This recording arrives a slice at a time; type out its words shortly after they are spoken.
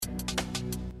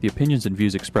The opinions and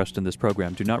views expressed in this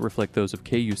program do not reflect those of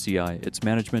KUCI, its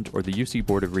management, or the UC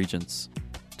Board of Regents.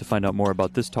 To find out more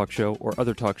about this talk show or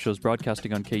other talk shows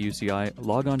broadcasting on KUCI,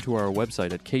 log on to our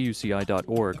website at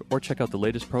kuci.org or check out the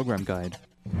latest program guide.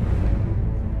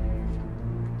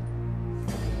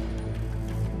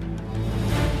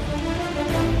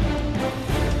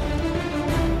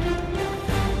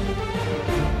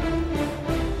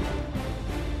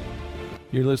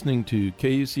 You're listening to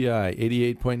KUCI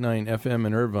 88.9 FM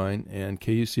in Irvine and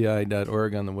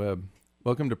KUCI.org on the web.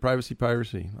 Welcome to Privacy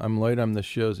Piracy. I'm Lloyd. I'm the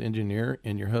show's engineer,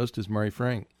 and your host is Mari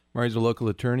Frank. Mari's a local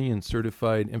attorney and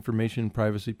certified information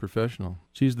privacy professional.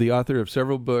 She's the author of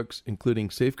several books, including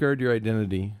Safeguard Your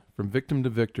Identity, From Victim to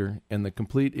Victor, and The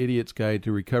Complete Idiot's Guide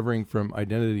to Recovering from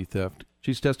Identity Theft.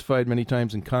 She's testified many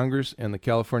times in Congress and the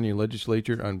California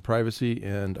legislature on privacy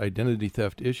and identity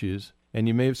theft issues. And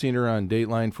you may have seen her on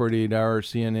Dateline, 48 Hour,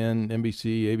 CNN,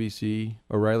 NBC, ABC,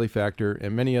 O'Reilly Factor,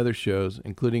 and many other shows,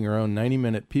 including her own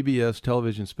 90-minute PBS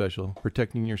television special,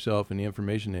 Protecting Yourself in the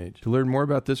Information Age. To learn more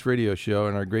about this radio show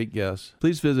and our great guests,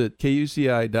 please visit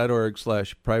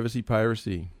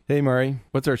kuci.org/privacypiracy. Hey, Mari,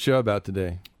 what's our show about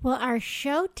today? Well, our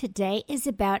show today is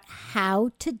about how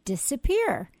to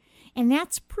disappear. And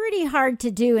that's pretty hard to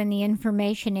do in the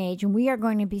information age. And we are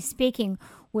going to be speaking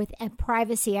with a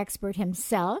privacy expert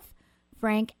himself,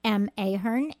 Frank M.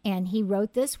 Ahern, and he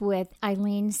wrote this with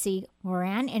Eileen C.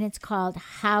 Moran, and it's called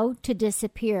How to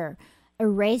Disappear.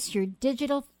 Erase your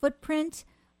digital footprint,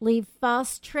 leave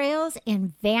false trails,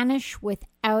 and vanish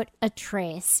without a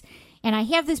trace. And I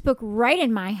have this book right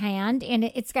in my hand, and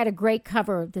it's got a great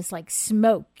cover of this like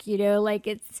smoke, like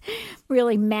it's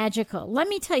really magical. Let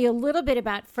me tell you a little bit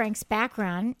about Frank's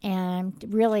background, and I'm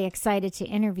really excited to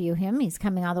interview him. He's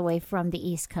coming all the way from the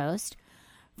East Coast.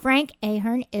 Frank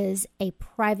Ahern is a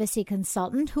privacy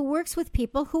consultant who works with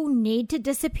people who need to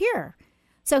disappear.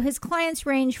 So his clients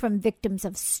range from victims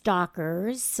of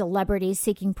stalkers, celebrities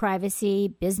seeking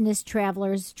privacy, business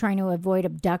travelers trying to avoid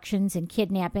abductions and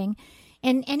kidnapping,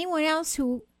 and anyone else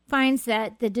who finds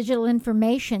that the digital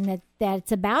information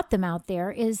that's about them out there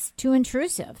is too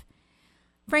intrusive.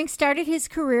 Frank started his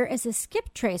career as a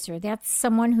skip tracer. That's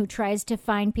someone who tries to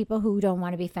find people who don't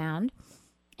want to be found.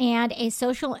 And a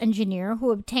social engineer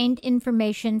who obtained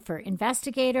information for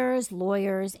investigators,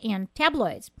 lawyers, and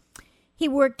tabloids. He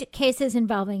worked cases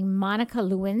involving Monica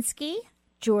Lewinsky,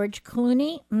 George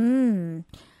Clooney,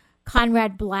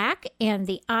 Conrad Black, and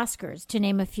the Oscars, to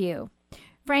name a few.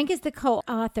 Frank is the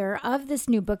co-author of this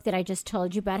new book that I just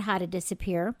told you about, How to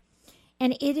Disappear.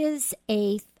 And it is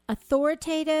a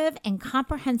authoritative and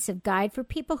comprehensive guide for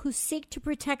people who seek to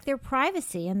protect their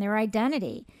privacy and their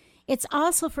identity. It's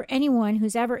also for anyone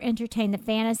who's ever entertained the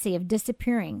fantasy of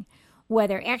disappearing,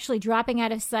 whether actually dropping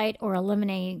out of sight or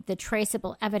eliminating the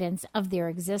traceable evidence of their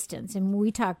existence. And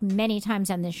we talk many times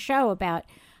on this show about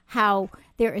how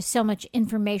there is so much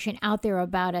information out there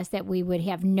about us that we would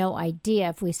have no idea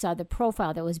if we saw the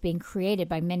profile that was being created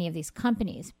by many of these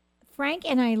companies. Frank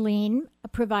and Eileen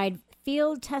provide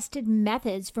field-tested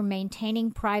methods for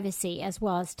maintaining privacy, as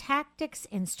well as tactics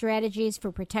and strategies for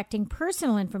protecting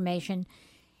personal information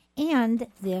and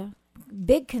the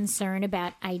big concern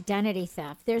about identity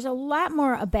theft. There's a lot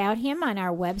more about him on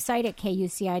our website at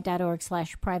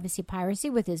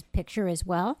kuci.org/privacypiracy with his picture as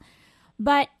well.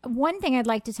 But one thing I'd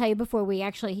like to tell you before we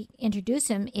actually introduce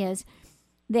him is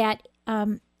that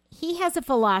he has a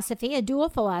philosophy, a dual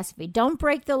philosophy. Don't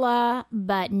break the law,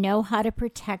 but know how to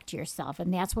protect yourself.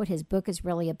 And that's what his book is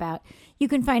really about. You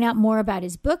can find out more about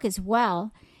his book as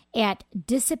well at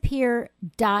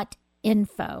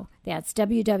disappear.info. That's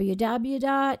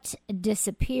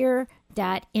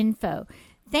www.disappear.info.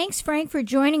 Thanks, Frank, for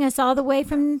joining us all the way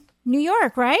from New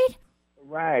York, right?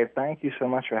 Right. Thank you so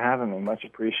much for having me. Much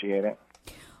appreciated.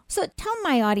 So tell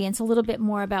my audience a little bit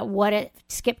more about what a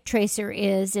skip tracer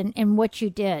is and what you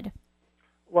did.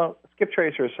 Well, a skip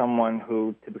tracer is someone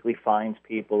who typically finds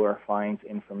people or finds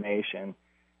information.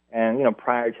 And,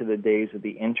 prior to the days of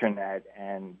the Internet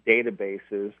and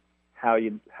databases, how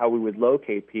we would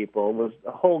locate people was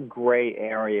a whole gray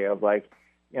area of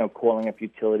calling up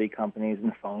utility companies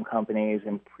and phone companies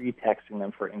and pretexting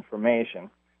them for information.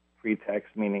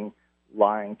 Pretext meaning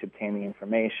lying to obtain the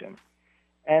information.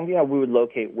 And, we would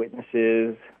locate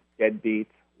witnesses, deadbeats,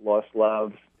 lost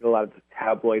loves, did a lot of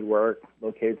tabloid work,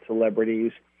 located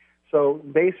celebrities. So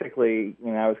basically,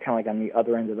 I was kind of like on the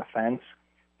other end of the fence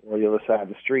or the other side of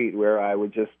the street where I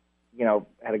would just,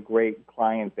 had a great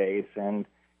client base, and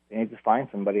they need to find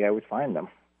somebody, I would find them.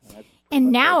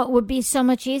 And now it would be so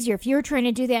much easier. If you were trying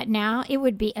to do that now, it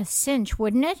would be a cinch,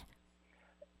 wouldn't it?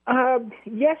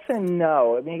 Yes and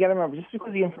no. I mean, you got to remember, just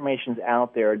because the information's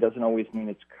out there, it doesn't always mean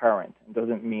it's current. It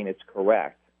doesn't mean it's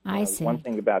correct. I see. One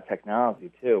thing about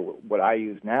technology, too, what I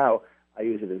use now, I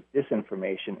use it as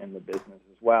disinformation in the business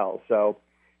as well. So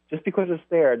just because it's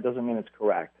there doesn't mean it's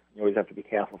correct. You always have to be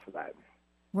careful for that.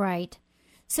 Right.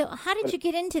 So how did you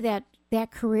get into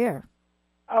that career?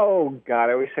 Oh, God,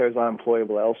 I always say I was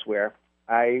unemployable elsewhere.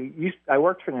 I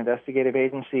worked for an investigative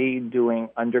agency doing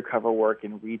undercover work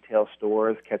in retail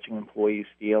stores, catching employees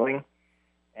stealing.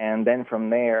 And then from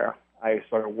there, I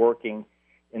started working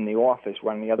in the office,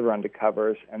 running the other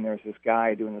undercovers, and there was this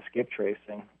guy doing the skip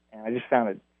tracing. And I just found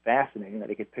it fascinating that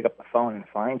he could pick up the phone and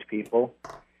find people.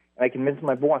 And I convinced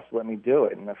my boss to let me do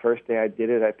it. And the first day I did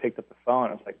it, I picked up the phone.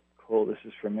 I was like, cool, this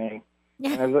is for me.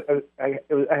 And I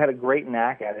had a great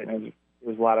knack at it, and it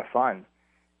was a lot of fun.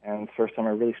 And the first time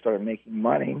I really started making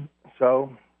money.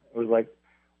 So it was like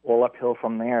all uphill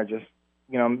from there. Just,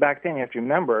 back then you have to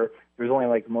remember there was only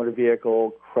like motor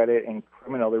vehicle, credit, and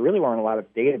criminal. There really weren't a lot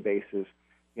of databases,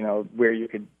 where you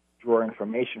could draw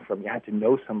information from. You had to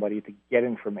know somebody to get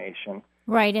information.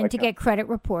 Right, and to get credit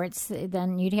reports,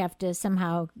 then you'd have to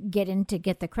somehow get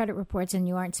the credit reports, and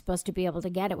you aren't supposed to be able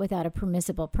to get it without a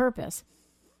permissible purpose.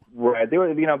 Right. There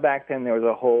was, back then there was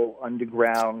a whole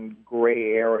underground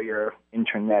gray area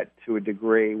internet to a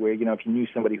degree where, if you knew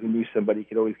somebody who knew somebody, you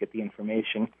could always get the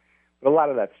information. But a lot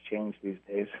of that's changed these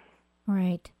days.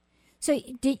 Right. So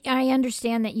I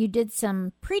understand that you did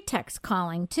some pretext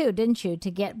calling too, didn't you,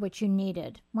 to get what you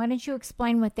needed? Why don't you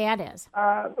explain what that is?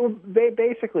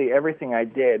 Basically, everything I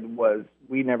did was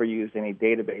we never used any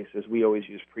databases. We always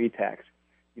used pretext.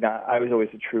 I was always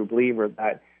a true believer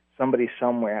that somebody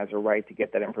somewhere has a right to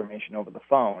get that information over the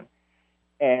phone.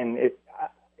 And,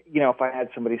 if I had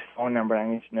somebody's phone number and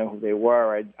I needed to know who they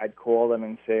were, I'd call them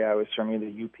and say I was from either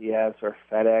UPS or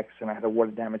FedEx and I had a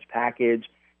water damage package,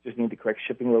 just need the correct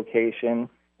shipping location.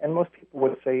 And most people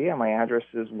would say, yeah, my address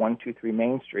is 123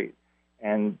 Main Street.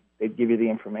 And they'd give you the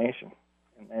information.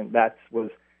 And that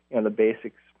was, the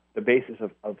basis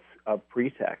of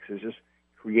pretext is just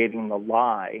creating the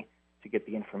lie to get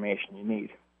the information you need.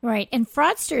 Right, and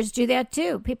fraudsters do that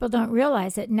too. People don't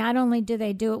realize it. Not only do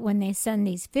they do it when they send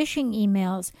these phishing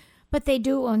emails, but they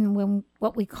do it when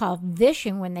what we call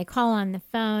vishing, when they call on the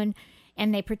phone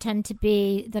and they pretend to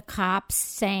be the cops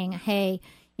saying, hey,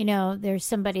 there's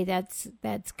somebody that's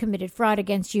committed fraud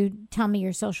against you. Tell me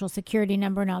your social security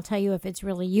number and I'll tell you if it's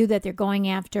really you that they're going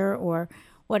after or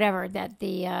whatever. That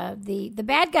the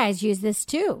bad guys use this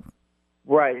too.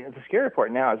 Right. The scary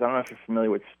part now is I don't know if you're familiar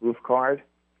with Spoof Card.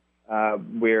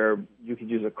 Where you could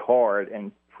use a card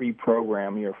and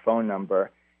pre-program your phone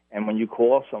number, and when you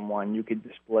call someone, you could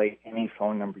display any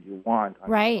phone number you want on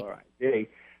your ID.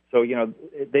 So,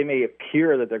 they may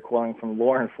appear that they're calling from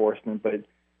law enforcement, but it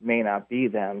may not be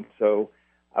them. So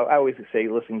I always say,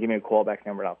 listen, give me a callback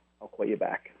number, and I'll call you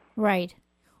back. Right.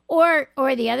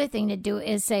 Or the other thing to do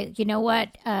is say, you know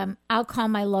what, I'll call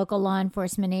my local law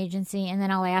enforcement agency and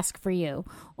then I'll ask for you.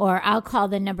 Or I'll call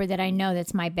the number that I know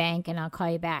that's my bank and I'll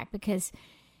call you back. Because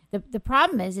the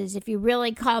problem is if you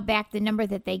really call back the number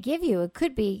that they give you, it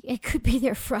could be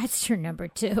their fraudster number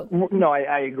too. No,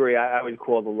 I agree. I would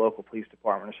call the local police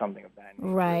department or something of that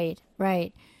nature.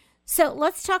 Right. So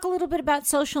let's talk a little bit about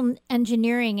social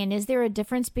engineering. And is there a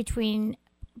difference between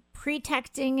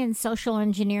pretexting and social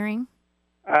engineering?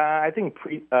 I think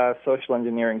social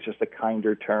engineering is just a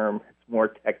kinder term. It's more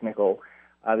technical.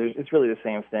 It's really the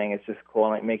same thing. It's just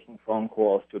making phone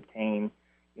calls to obtain,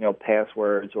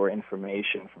 passwords or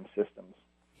information from systems.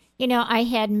 I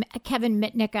had Kevin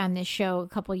Mitnick on this show a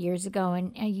couple years ago,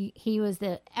 and he was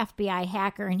the FBI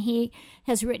hacker, and he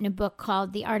has written a book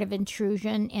called The Art of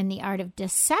Intrusion and the Art of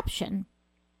Deception.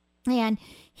 And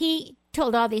he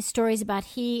told all these stories about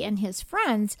he and his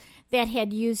friends that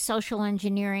had used social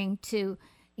engineering to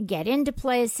get into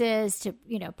places, to,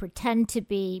 pretend to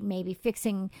be maybe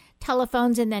fixing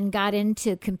telephones and then got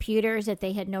into computers that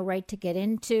they had no right to get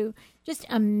into. Just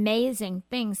amazing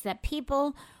things that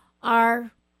people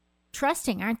are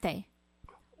trusting, aren't they?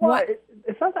 Well,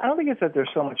 it's not. I don't think it's that there's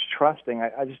so much trusting.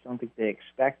 I just don't think they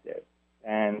expect it.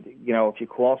 And, if you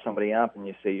call somebody up and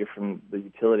you say you're from the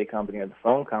utility company or the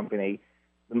phone company,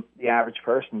 the average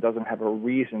person doesn't have a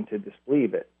reason to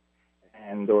disbelieve it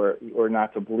and or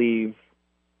not to believe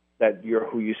that you're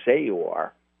who you say you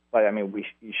are. But,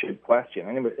 you should question.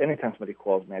 Anytime somebody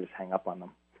calls me, I just hang up on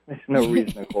them. There's no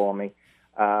reason to call me.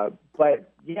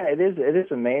 But, yeah, it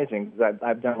is amazing.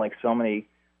 I've done, so many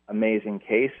amazing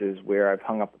cases where I've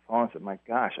hung up the phone and said, my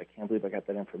gosh, I can't believe I got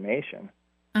that information.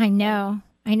 I know.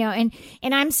 And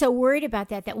I'm so worried about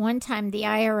that one time the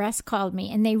IRS called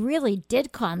me, and they really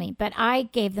did call me, but I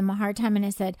gave them a hard time and I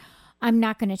said, I'm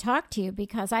not going to talk to you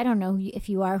because I don't know if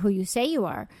you are who you say you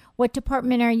are. What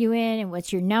department are you in and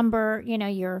what's your number?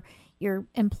 Your your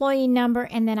employee number,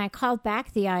 and then I called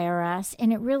back the IRS,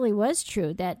 and it really was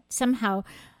true that somehow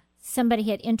somebody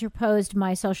had interposed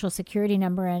my Social Security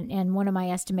number, and one of my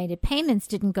estimated payments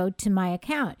didn't go to my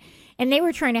account. And they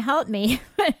were trying to help me,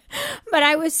 but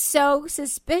I was so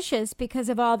suspicious because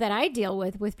of all that I deal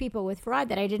with people with fraud,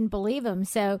 that I didn't believe them.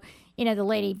 So, the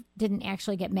lady didn't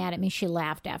actually get mad at me. She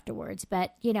laughed afterwards.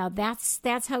 But,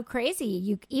 that's how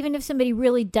crazy even if somebody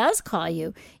really does call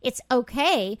you, it's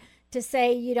okay to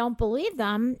say you don't believe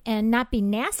them and not be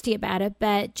nasty about it,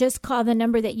 but just call the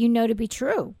number that you know to be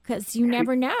true, because you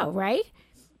never know, right?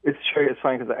 It's true. It's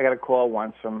funny because I got a call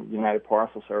once from United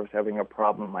Parcel Service having a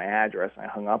problem with my address, and I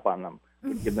hung up on them.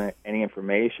 Didn't give them any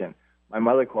information. My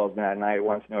mother calls me that night,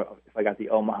 wants to know if I got the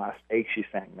Omaha steak she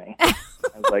sent me. I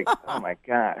was like, oh my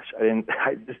gosh, I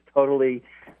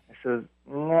said,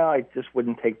 no, I just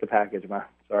wouldn't take the package, Ma.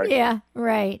 Sorry. Yeah,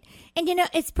 right. And,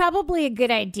 it's probably a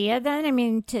good idea then,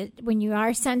 when you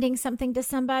are sending something to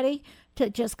somebody, to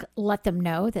just let them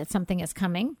know that something is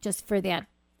coming, just for that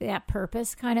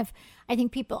purpose. Kind of, I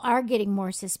think people are getting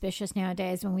more suspicious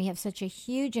nowadays when we have such a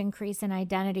huge increase in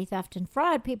identity theft and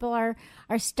fraud. People are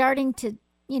starting to,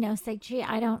 say, gee,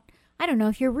 I don't know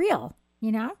if you're real,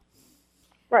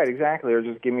 Right, exactly. Or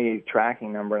just give me a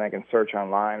tracking number and I can search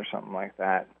online or something like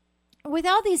that. With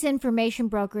all these information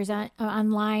brokers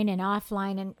online and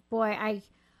offline, and boy,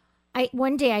 I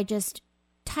one day I just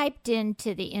typed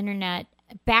into the internet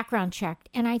background check,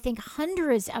 and I think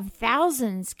hundreds of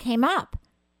thousands came up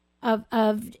of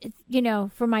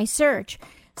for my search.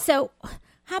 So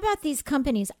how about these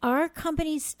companies? Are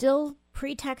companies still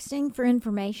pretexting for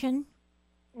information?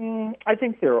 I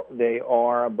think they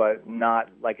are, but not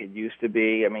like it used to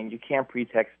be. I mean, you can't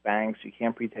pretext banks. You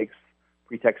can't pretext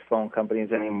phone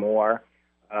companies anymore,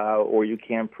 or you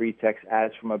can't pretext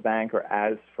ads from a bank or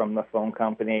ads from the phone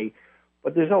company.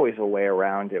 But there's always a way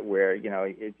around it where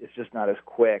it's just not as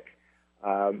quick.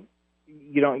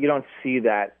 You don't see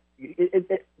that.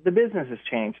 The business has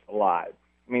changed a lot.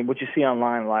 I mean, what you see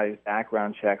online, a lot of these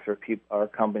background checks are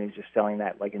companies just selling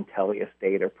that like Intellius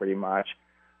data pretty much.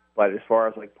 But as far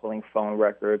as like pulling phone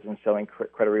records and selling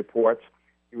credit reports,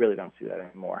 you really don't see that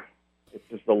anymore. It's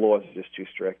just the laws are just too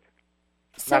strict.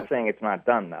 So, not saying it's not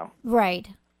done, though. Right.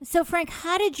 So, Frank,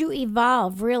 how did you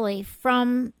evolve, really,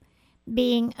 from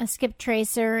being a skip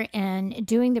tracer and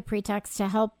doing the pretext to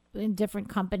help different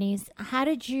companies? How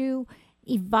did you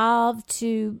evolve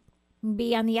to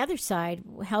be on the other side,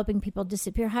 helping people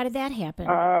disappear? How did that happen?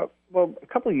 Well, a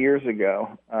couple of years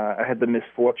ago, I had the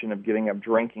misfortune of giving up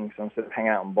drinking, so instead of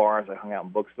hanging out in bars, I hung out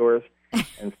in bookstores.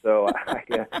 And so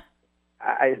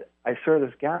I saw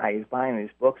this guy. He's buying these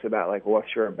books about like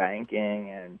offshore banking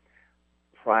and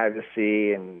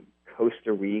privacy and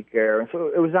Costa Rica. And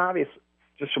so it was obvious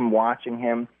just from watching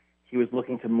him, he was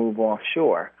looking to move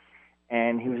offshore.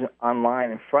 And he was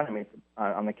online in front of me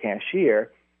on the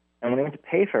cashier. And when he went to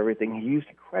pay for everything, he used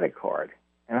a credit card.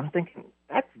 And I'm thinking,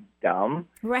 that's dumb.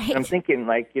 Right. And I'm thinking,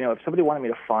 like, if somebody wanted me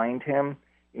to find him,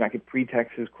 I could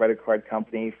pretext his credit card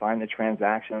company, find the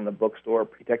transaction in the bookstore,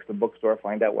 pretext the bookstore,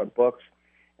 find out what books,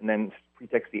 and then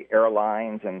pretext the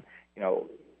airlines and,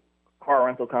 car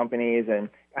rental companies. And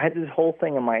I had this whole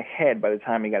thing in my head by the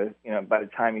time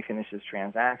he finished his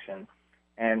transaction.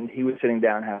 And he was sitting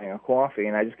down having a coffee,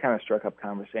 and I just kind of struck up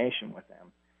conversation with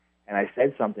him. And I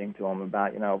said something to him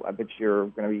about, I bet you're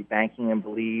going to be banking in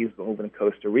Belize, but moving to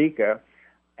Costa Rica.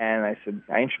 And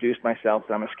I introduced myself,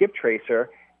 that I'm a skip tracer,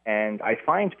 and I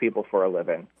find people for a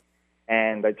living.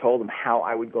 And I told him how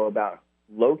I would go about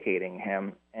locating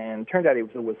him. And it turned out he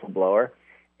was a whistleblower,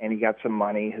 and he got some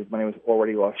money. His money was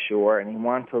already offshore, and he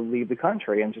wanted to leave the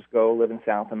country and just go live in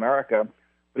South America.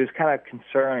 But he was kind of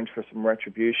concerned for some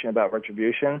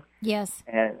retribution. Yes.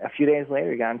 And a few days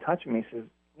later, he got in touch with me. He says,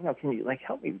 can you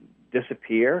help me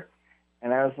disappear?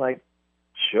 And I was like,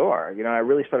 sure. I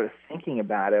really started thinking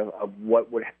about it, of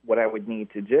what I would need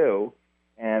to do.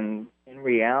 And in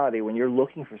reality, when you're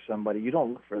looking for somebody, you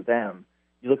don't look for them.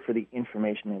 You look for the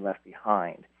information they left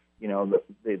behind.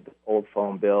 The old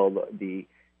phone bill, the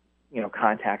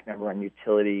contact number on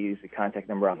utilities, the contact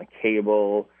number on the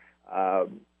cable,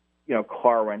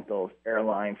 car rentals,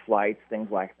 airline flights, things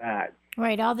like that.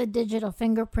 Right, all the digital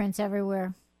fingerprints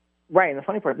everywhere. Right, and the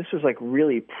funny part, this was like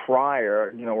really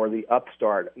prior, or the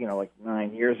upstart, like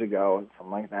 9 years ago,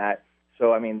 something like that.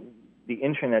 So, I mean, the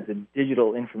internet, the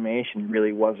digital information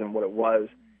really wasn't what it was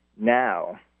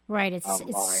now. Right, it's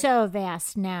so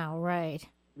vast now, right.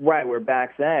 Right, where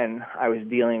back then I was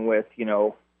dealing with,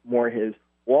 more his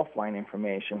offline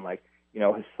information, like,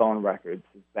 his phone records,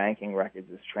 his banking records,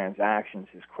 his transactions,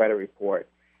 his credit report.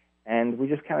 And we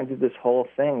just kind of did this whole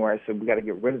thing where I said, we got to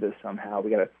get rid of this somehow.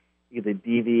 We got to either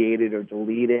deviate it or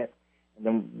delete it. And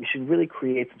then we should really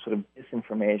create some sort of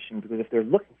disinformation, because if they're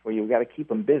looking for you, we got to keep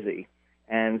them busy.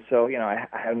 And so, I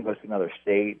had them go to another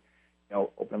state,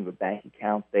 open up a bank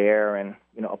account there, and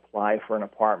apply for an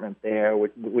apartment there,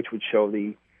 which would show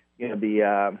the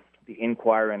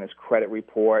inquirer and his credit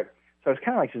report. So I was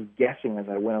kind of like just guessing as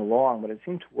I went along, but it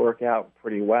seemed to work out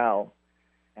pretty well.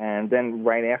 And then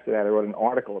right after that, I wrote an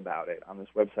article about it on this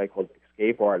website called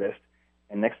Escape Artist.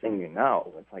 And next thing you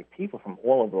know, it's like people from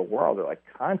all over the world are like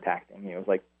contacting me. It was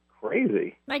like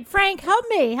crazy. Like, Frank, help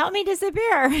me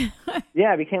disappear.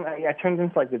 Yeah, I turned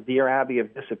into like the Dear Abby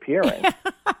of disappearing.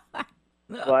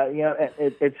 But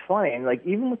it's funny, and like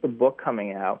even with the book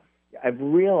coming out, I've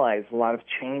realized a lot of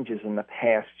changes in the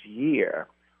past year,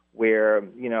 where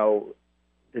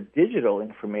the digital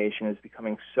information is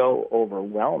becoming so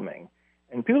overwhelming,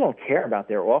 and people don't care about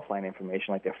their offline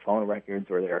information, like their phone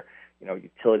records or their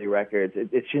utility records.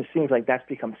 It just seems like that's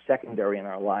become secondary in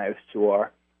our lives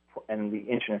and the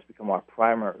internet's become our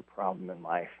primary problem in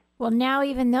life. Well, now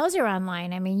even those are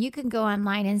online. I mean, you can go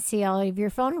online and see all of your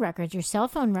phone records. Your cell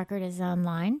phone record is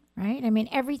online, right? I mean,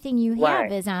 everything you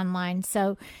have is online.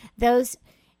 So those,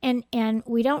 and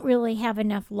we don't really have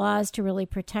enough laws to really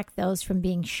protect those from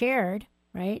being shared,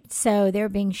 right? So they're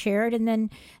being shared, and then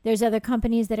there's other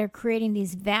companies that are creating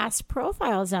these vast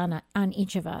profiles on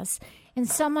each of us. And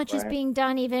so much is being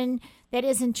done even that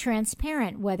isn't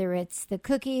transparent, whether it's the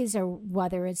cookies or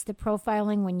whether it's the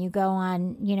profiling when you go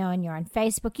on, and you're on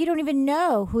Facebook. You don't even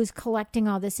know who's collecting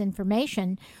all this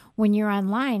information when you're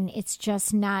online. It's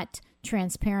just not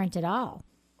transparent at all.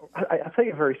 I'll tell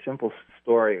you a very simple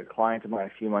story. A client of mine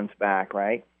a few months back,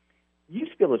 right? You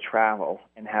used to be able to travel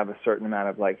and have a certain amount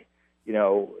of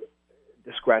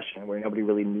discretion where nobody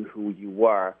really knew who you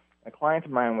were. A client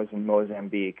of mine was in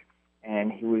Mozambique,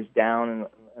 and he was down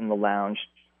in the lounge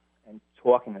and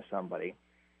talking to somebody.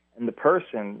 And the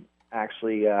person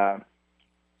actually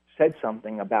said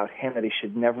something about him that he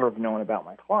should never have known about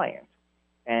my client.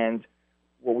 And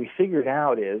what we figured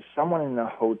out is someone in the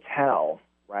hotel,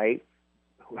 right,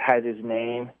 who had his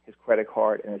name, his credit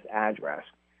card, and his address.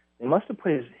 They must have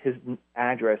put his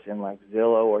address in like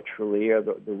Zillow or Trulia,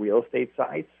 the real estate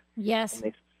sites. Yes. And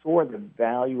they saw the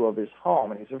value of his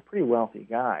home, and he's a pretty wealthy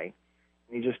guy.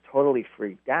 And he just totally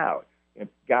freaked out.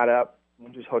 Got up,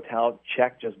 went to his hotel,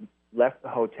 checked, just left the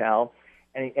hotel,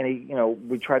 and he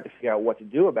we tried to figure out what to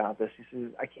do about this. He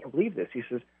says, I can't believe this. He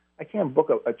says, I can't book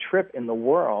a trip in the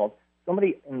world.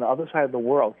 Somebody in the other side of the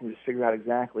world can just figure out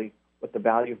exactly what the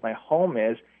value of my home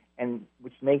is, and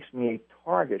which makes me a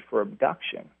target for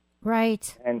abduction.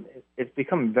 Right. And it's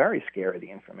become very scary,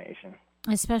 the information.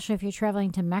 Especially if you're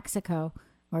traveling to Mexico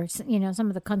or, some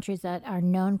of the countries that are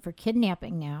known for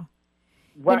kidnapping now.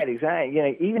 Right,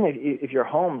 exactly. Even if your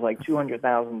home's like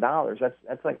 $200,000,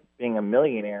 that's like being a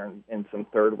millionaire in some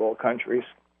third world countries.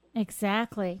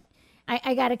 Exactly.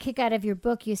 I got a kick out of your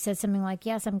book. You said something like,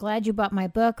 "Yes, I'm glad you bought my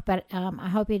book, but I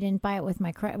hope you didn't buy it with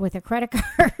with a credit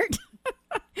card."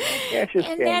 Yeah, it's just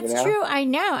and that's true. I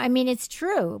know. I mean, it's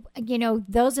true.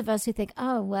 Those of us who think,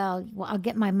 "Oh, well, I'll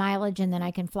get my mileage and then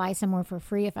I can fly somewhere for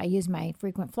free if I use my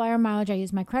frequent flyer mileage. I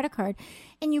use my credit card,"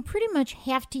 and you pretty much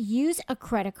have to use a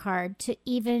credit card to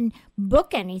even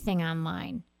book anything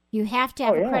online. You have to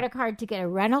have a credit card to get a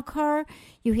rental car.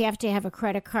 You have to have a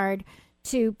credit card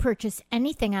to purchase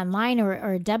anything online, or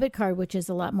a debit card, which is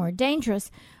a lot more dangerous.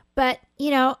 But,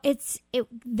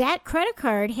 that credit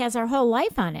card has our whole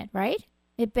life on it, right?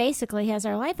 It basically has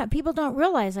our life on. People don't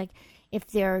realize, like, if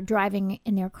they're driving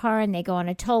in their car and they go on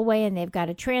a tollway and they've got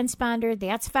a transponder,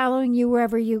 that's following you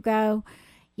wherever you go.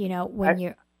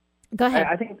 Go ahead.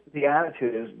 I think the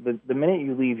attitude is the minute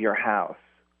you leave your house,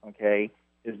 okay,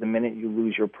 is the minute you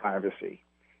lose your privacy.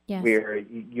 Yes. Where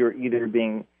you're either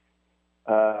being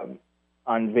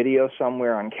on video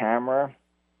somewhere on camera,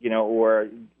 or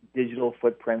digital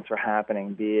footprints are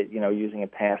happening, be it, using a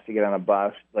pass to get on a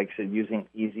bus, like I said, using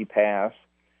Easy Pass,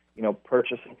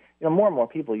 purchasing. More and more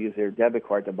people use their debit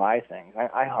card to buy things.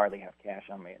 I hardly have cash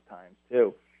on me at times,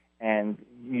 too. And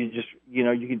you just, you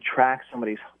can track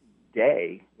somebody's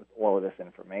day with all of this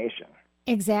information.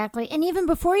 Exactly. And even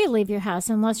before you leave your house,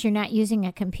 unless you're not using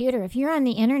a computer, if you're on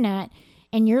the internet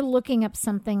and you're looking up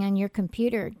something on your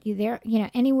computer,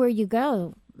 anywhere you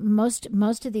go, most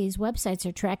of these websites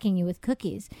are tracking you with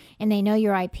cookies, and they know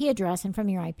your IP address, and from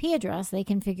your IP address, they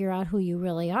can figure out who you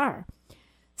really are.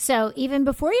 So even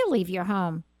before you leave your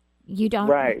home, you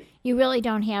really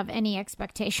don't have any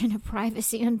expectation of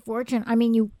privacy, unfortunately. I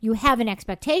mean, you have an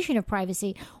expectation of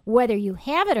privacy. Whether you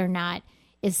have it or not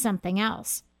is something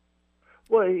else.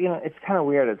 Well, it's kind of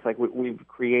weird. It's like we've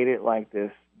created like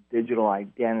this digital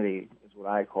identity, is what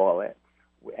I call it,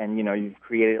 and you've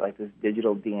created like this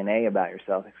digital DNA about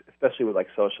yourself, especially with like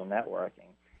social networking.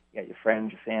 You got your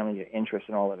friends, your family, your interests,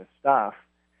 and all of this stuff.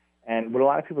 And what a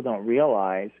lot of people don't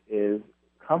realize is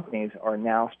companies are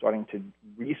now starting to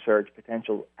research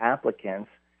potential applicants'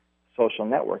 social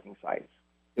networking sites.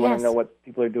 They want to know what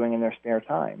people are doing in their spare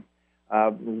time.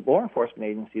 Law enforcement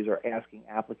agencies are asking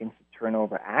applicants to turn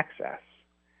over access,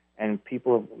 and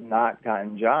people have not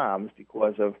gotten jobs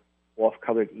because of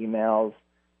off-colored emails,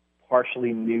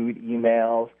 partially nude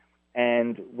emails,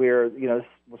 and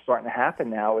what's starting to happen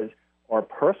now is our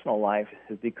personal life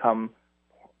has become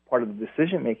part of the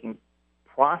decision-making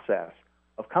process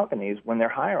of companies when they're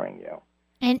hiring you.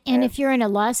 And if you're in a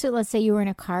lawsuit, let's say you were in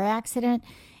a car accident,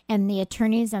 and the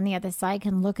attorneys on the other side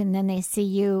can look, and then they see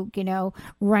you,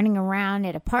 running around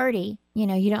at a party,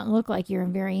 you don't look like you're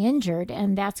very injured,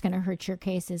 and that's going to hurt your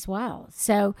case as well.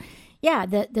 So, yeah,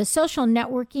 the social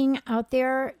networking out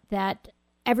there that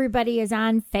everybody is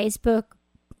on, Facebook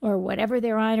or whatever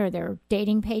they're on, or their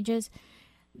dating pages,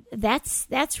 that's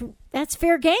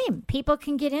fair game. People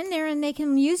can get in there and they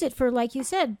can use it for, like you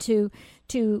said, to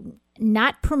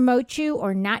not promote you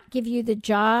or not give you the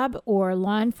job, or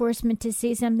law enforcement to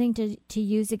see something to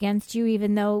use against you,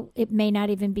 even though it may not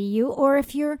even be you. Or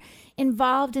if you're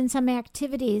involved in some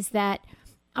activities that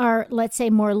are, let's say,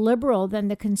 more liberal than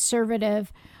the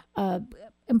conservative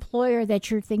employer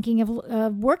that you're thinking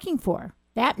of working for,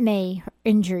 that may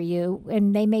injure you,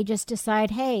 and they may just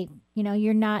decide, hey,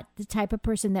 you're not the type of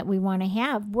person that we want to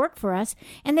have work for us,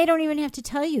 and they don't even have to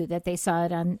tell you that they saw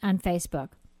it on Facebook.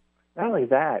 Not only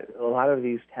that, a lot of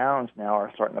these towns now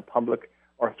are starting to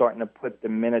put the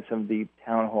minutes of the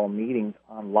town hall meetings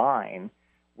online,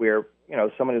 where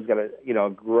someone who's got a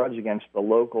grudge against the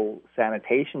local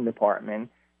sanitation department,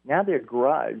 now their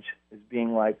grudge is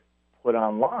being put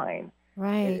online.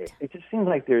 Right. It just seems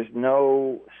like there's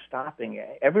no stopping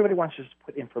it. Everybody wants to just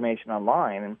put information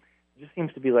online, and it just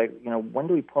seems to be when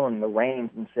do we pull in the reins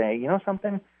and say,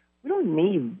 something? We don't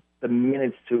need the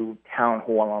minutes to town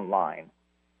hall online.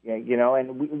 Yeah,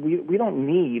 and we don't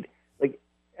need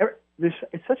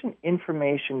it's such an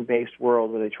information-based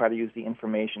world where they try to use the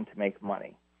information to make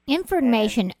money.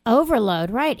 Information overload,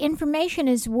 right? Information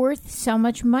is worth so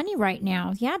much money right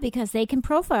now. Yeah, because they can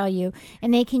profile you,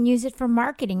 and they can use it for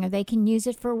marketing, or they can use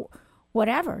it for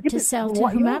whatever to sell to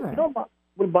whomever.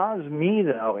 What bothers me,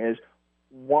 though, is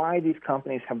why these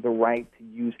companies have the right to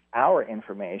use our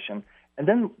information. And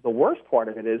then the worst part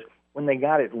of it is when they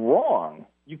got it wrong,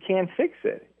 you can't fix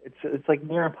it. It's like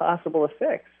near impossible to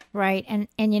fix. Right. And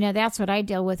that's what I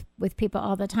deal with people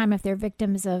all the time. If they're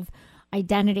victims of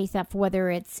identity theft, whether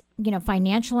it's,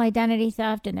 financial identity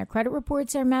theft and their credit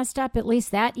reports are messed up, at least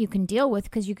that you can deal with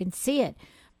because you can see it.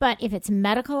 But if it's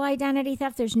medical identity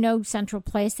theft, there's no central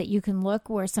place that you can look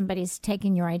where somebody's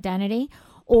taken your identity.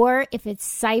 Or if it's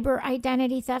cyber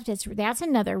identity theft, that's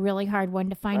another really hard one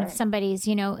to find. Right. If somebody's,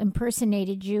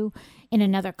 impersonated you in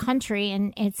another country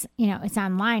and it's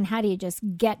online, how do you just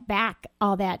get back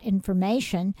all that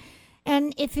information?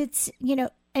 And if it's,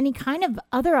 any kind of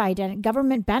other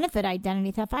government benefit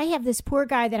identity theft, I have this poor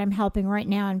guy that I'm helping right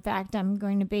now. In fact, I'm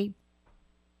going to be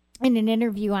in an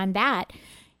interview on that.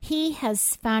 He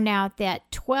has found out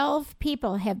that 12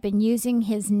 people have been using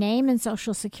his name and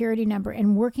social security number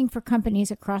and working for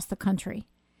companies across the country.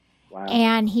 Wow.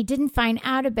 And he didn't find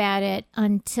out about it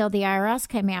until the IRS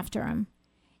came after him.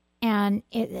 And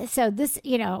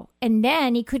and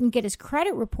then he couldn't get his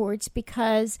credit reports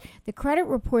because the credit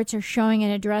reports are showing an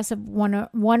address of one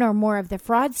or more of the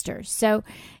fraudsters. So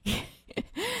it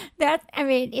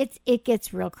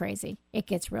gets real crazy. It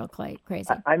gets real crazy.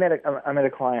 I met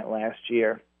a client last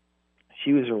year.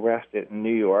 She was arrested in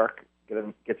New York,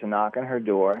 gets a knock on her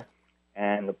door,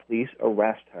 and the police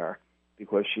arrest her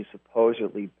because she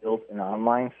supposedly built an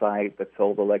online site that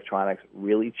sold electronics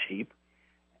really cheap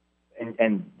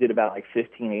and did about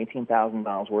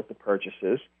 $18,000 worth of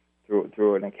purchases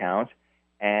through an account.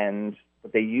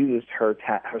 But they used her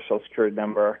social security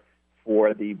number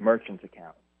for the merchant's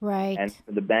account. Right. And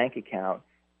for the bank account.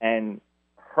 And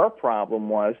her problem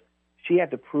was she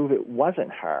had to prove it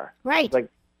wasn't her. Right. It's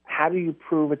how do you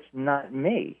prove it's not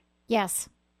me? Yes.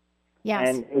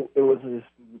 And it was this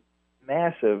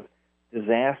massive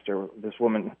disaster. This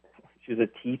woman, she was a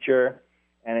teacher,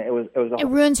 and it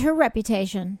ruins her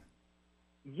reputation.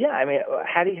 Yeah,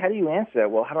 how do you answer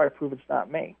that? Well, how do I prove it's not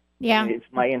me? Yeah, it's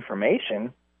my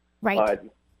information, right?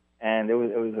 And it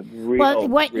was a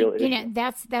real issue.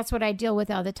 That's what I deal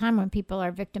with all the time when people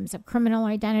are victims of criminal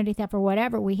identity theft or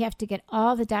whatever. We have to get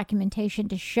all the documentation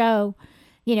to show,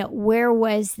 where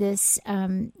was this,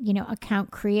 account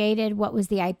created? What was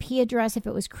the IP address? If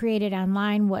it was created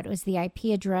online, what was the IP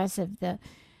address of the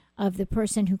of the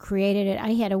person who created it.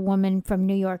 I had a woman from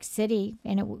New York City,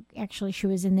 and actually she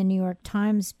was in the New York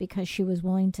Times because she was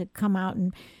willing to come out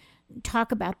and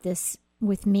talk about this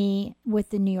with me with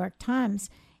the New York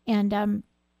Times. And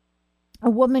a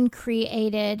woman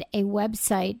created a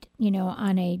website,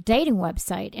 on a dating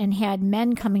website, and had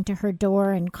men coming to her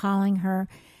door and calling her,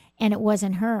 and it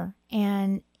wasn't her.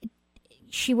 And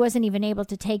she wasn't even able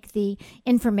to take the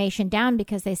information down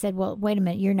because they said, well, wait a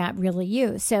minute, you're not really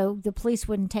you. So the police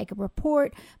wouldn't take a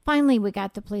report. Finally, we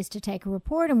got the police to take a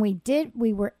report, and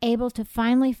we were able to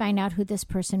finally find out who this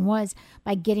person was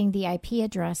by getting the IP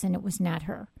address, and it was not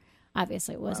her.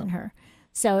 Obviously, it wasn't her.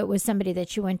 So it was somebody that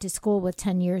she went to school with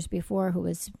 10 years before who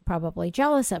was probably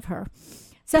jealous of her.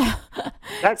 So,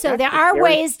 there are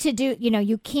ways to do,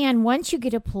 you can, once you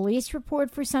get a police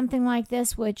report for something like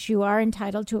this, which you are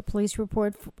entitled to a police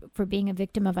report for being a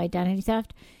victim of identity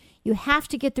theft, you have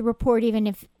to get the report even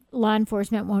if law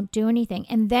enforcement won't do anything.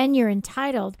 And then you're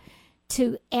entitled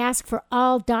to ask for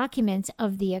all documents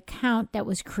of the account that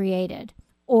was created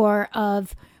or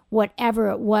of whatever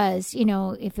it was,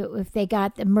 if they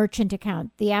got the merchant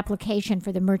account, the application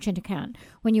for the merchant account.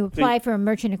 When you apply for a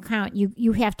merchant account,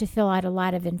 you have to fill out a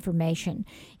lot of information.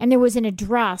 And there was an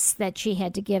address that she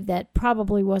had to give that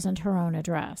probably wasn't her own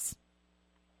address.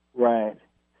 Right.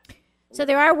 So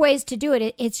there are ways to do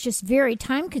it. It's just very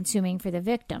time-consuming for the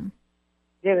victim.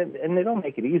 Yeah, and they don't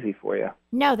make it easy for you.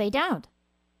 No, they don't.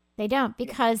 They don't,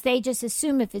 because they just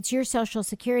assume if it's your Social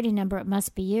Security number, it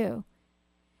must be you.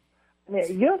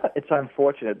 It's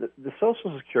unfortunate. The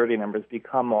Social Security number has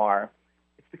become our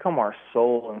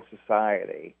soul in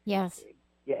society. Yes.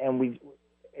 Yeah, and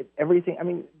everything. I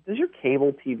mean, does your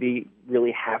cable TV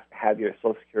really have to have your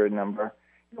Social Security number?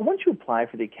 Once you apply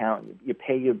for the account, you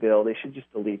pay your bill. They should just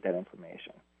delete that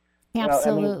information.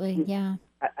 Absolutely. Yeah.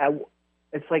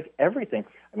 It's like everything.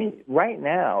 I mean, right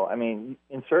now, in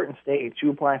certain states, you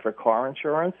apply for car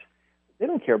insurance. They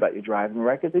don't care about your driving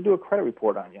record. They do a credit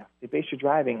report on you. They base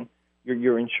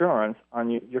your insurance on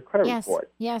your credit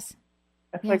report. Yes.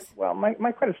 It's like, well,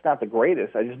 my credit's not the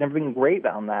greatest. I've just never been great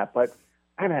on that, but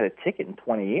I haven't had a ticket in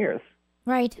 20 years.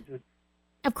 Right.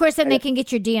 Of course, then they can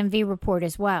get your DMV report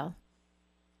as well.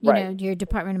 Your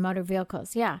Department of Motor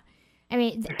Vehicles. Yeah. I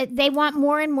mean, they want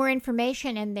more and more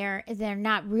information, and they're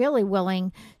not really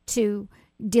willing to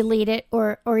delete it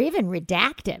or even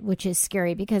redact it, which is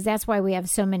scary because that's why we have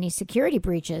so many security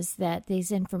breaches, that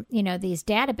these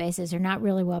databases are not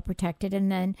really well protected,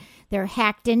 and then they're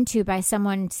hacked into by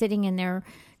someone sitting in their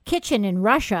kitchen in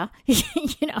Russia,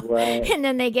 right. And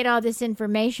then they get all this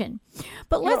information.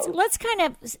 But let's kind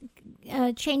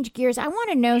of change gears. I want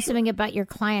to know something about your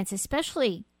clients,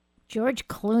 especially George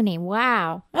Clooney.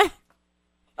 Wow.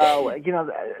 Oh,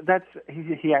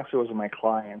 he actually was my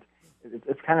client.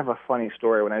 It's kind of a funny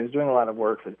story. When I was doing a lot of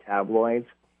work for the tabloids,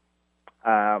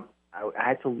 I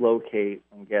had to locate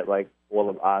and get all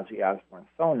of Ozzy Osbourne's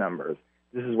phone numbers.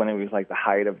 This is when it was the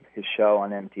height of his show on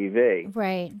MTV.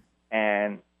 Right.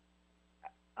 And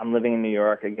I'm living in New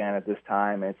York again at this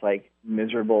time, and it's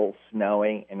miserable,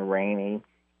 snowing, and rainy,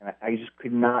 and I just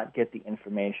could not get the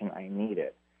information I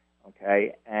needed.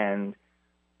 Okay, and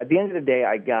at the end of the day,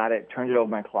 I got it, turned it over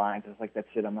to my clients. I was like, that's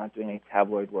it. I'm not doing any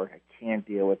tabloid work. I can't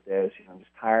deal with this. I'm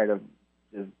just tired of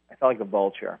this. I felt like a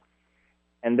vulture.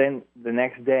 And then the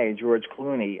next day, George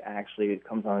Clooney actually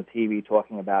comes on the TV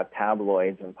talking about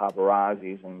tabloids and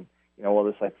paparazzis and, all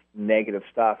this negative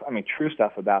stuff. I mean, true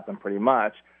stuff about them pretty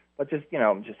much, but just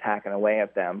hacking away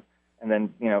at them. And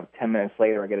then, 10 minutes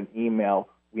later, I get an email,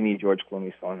 we need George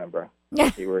Clooney's phone number.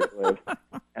 See where he lives.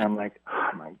 And I'm like,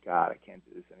 oh, my God, I can't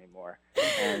do this anymore.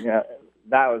 And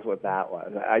that was what that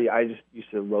was. I just used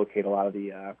to locate a lot of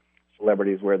the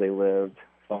celebrities where they lived,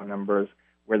 phone numbers,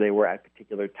 where they were at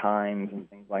particular times and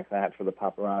things like that for the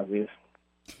paparazzis.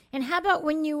 And how about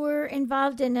when you were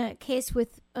involved in a case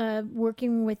with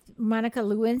working with Monica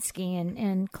Lewinsky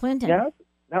and Clinton? Yeah,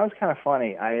 that was kind of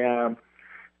funny.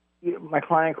 My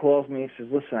client calls me and says,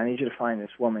 listen, I need you to find this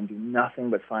woman. Do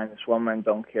nothing but find this woman.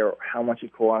 Don't care how much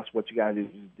it costs. What you got to do is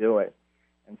just do it.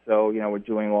 And so, we're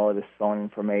doing all of this phone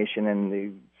information and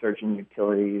the searching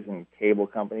utilities and cable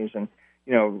companies and,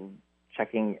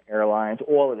 checking airlines,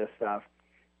 all of this stuff.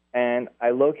 And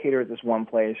I locate her at this one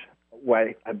place.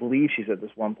 I believe she's at this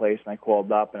one place, and I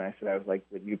called up, and I said I was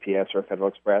with UPS or Federal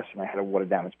Express, and I had a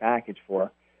water-damaged package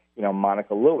for,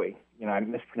 Monica Louie. I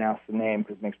mispronounced the name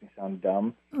because it makes me sound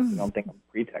dumb. Mm-hmm. Don't think I'm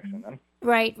pretexting them.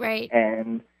 Right.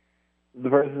 And the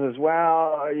person says,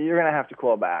 well, you're going to have to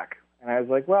call back. And I was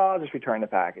like, well, I'll just return the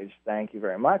package. Thank you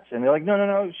very much. And they're like,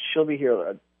 no, she'll be here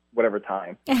at whatever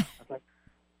time. I was like,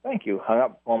 thank you. Hung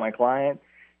up, called my client.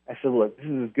 I said, look, this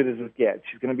is as good as it gets.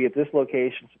 She's going to be at this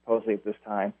location, supposedly at this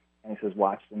time. And he says,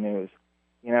 watch the news.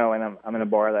 You know, and I'm in a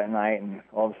bar that night, and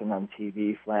all of a sudden on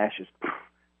TV flashes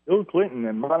Bill Clinton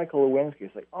and Monica Lewinsky.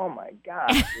 It's like, oh my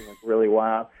gosh, it was like really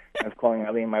wild. I was calling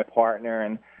Eileen, my partner,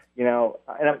 and you know,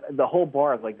 the whole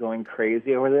bar is like going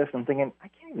crazy over this. I'm thinking, I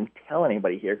can't even tell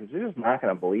anybody here because they're just not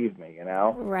going to believe me, you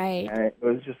know? Right. And it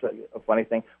was just a funny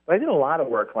thing. But I did a lot of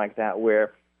work like that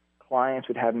where clients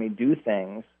would have me do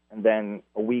things, and then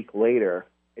a week later,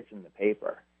 it's in the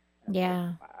paper.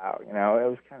 Yeah. Wow, you know, it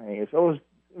was kind of neat. So it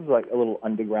was like a little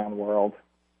underground world.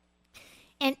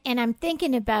 And I'm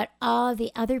thinking about all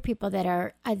the other people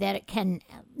that can,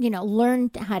 you know, learn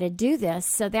how to do this.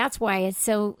 So that's why it's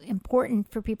so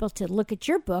important for people to look at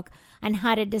your book on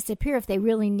how to disappear if they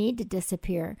really need to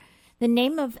disappear. The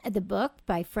name of the book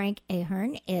by Frank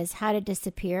Ahern is How to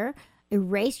Disappear: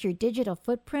 Erase Your Digital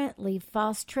Footprint, Leave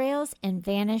False Trails, and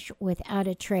Vanish Without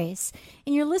a Trace.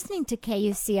 And you're listening to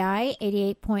KUCI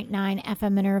 88.9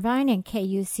 FM in Irvine and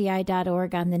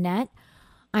KUCI.org on the net.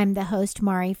 I'm the host,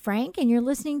 Mari Frank, and you're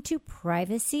listening to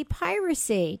Privacy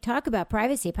Piracy. Talk about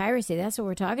privacy piracy. That's what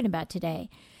we're talking about today.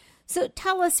 So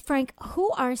tell us, Frank,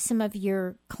 who are some of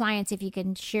your clients, if you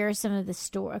can share some of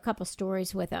a couple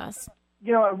stories with us?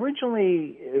 You know,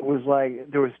 originally it was like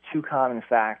there was two common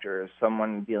factors,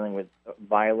 someone dealing with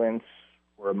violence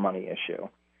or a money issue.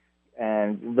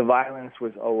 And the violence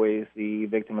was always the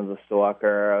victim of the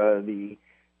stalker, the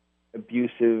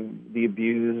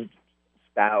abused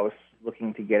spouse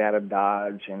looking to get out of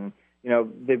Dodge. And, you know,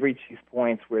 they've reached these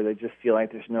points where they just feel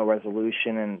like there's no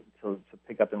resolution, and to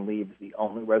pick up and leave is the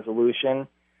only resolution.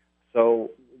 So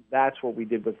that's what we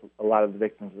did with a lot of the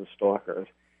victims of the stalkers,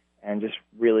 and just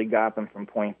really got them from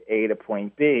point A to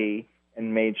point B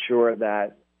and made sure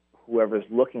that whoever's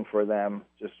looking for them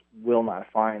just will not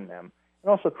find them. And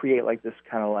also create like this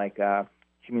kind of like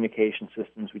communication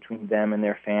systems between them and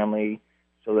their family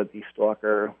so that the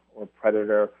stalker or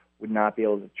predator would not be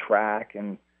able to track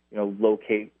and, you know,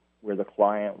 locate where the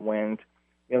client went.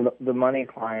 You know, the money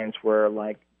clients were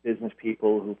like business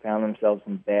people who found themselves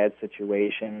in bad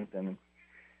situations and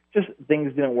just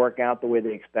things didn't work out the way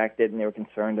they expected, and they were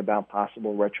concerned about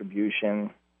possible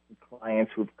retribution.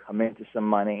 Clients who've come into some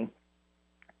money,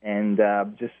 and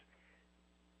just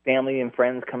family and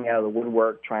friends coming out of the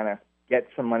woodwork trying to get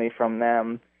some money from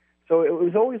them. So it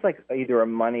was always like either a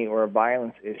money or a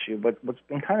violence issue. But what's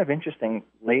been kind of interesting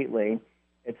lately,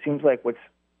 it seems like what's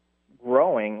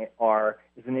growing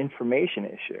is an information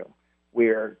issue,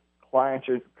 where clients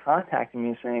are contacting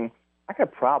me saying, I got a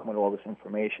problem with all this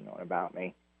information known about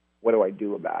me. What do I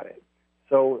do about it?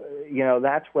 So, you know,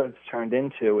 that's what it's turned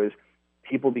into, is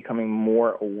people becoming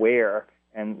more aware.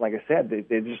 And like I said,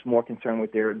 they're just more concerned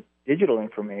with their digital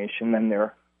information than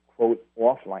their, quote,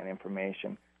 offline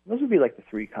information. Those would be like the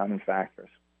three common factors.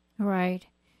 Right.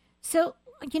 So,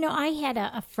 you know, I had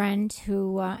a friend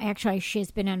who actually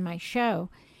she's been on my show,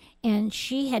 and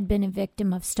she had been a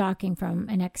victim of stalking from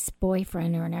an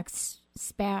ex-boyfriend or an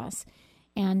ex-spouse.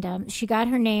 And she got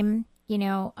her name, you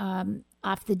know,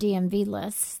 off the DMV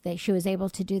list. She was able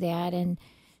to do that, and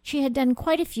she had done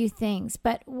quite a few things.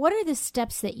 But what are the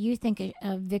steps that you think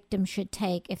a victim should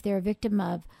take if they're a victim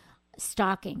of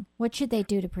stalking? What should they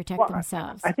do to protect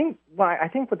themselves? I think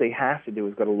what they have to do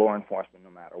is go to law enforcement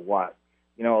no matter what.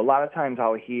 You know, a lot of times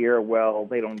I'll hear, well,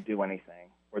 they don't do anything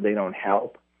or they don't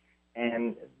help.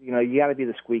 And, you know, you got to be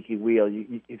the squeaky wheel.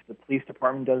 If the police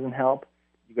department doesn't help,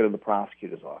 you go to the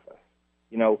prosecutor's office.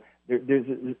 You know,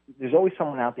 there's always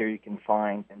someone out there you can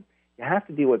find, and you have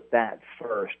to deal with that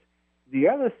first. The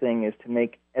other thing is to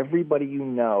make everybody you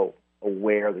know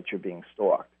aware that you're being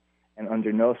stalked, and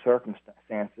under no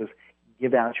circumstances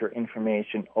give out your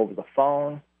information over the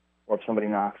phone or if somebody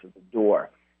knocks at the door.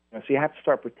 You know, so you have to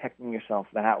start protecting yourself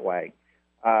that way.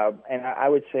 And I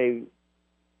would say,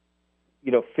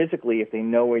 you know, physically, if they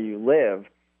know where you live,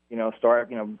 you know,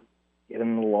 start, you know, get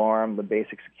an alarm, the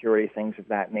basic security things of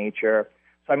that nature.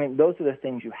 So, I mean, those are the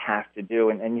things you have to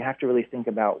do, and you have to really think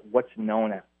about what's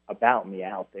known about me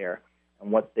out there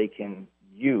and what they can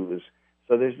use.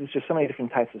 So there's just so many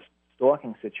different types of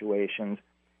stalking situations,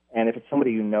 and if it's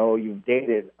somebody you know, you've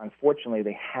dated, unfortunately,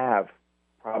 they have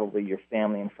probably your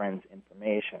family and friends'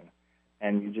 information,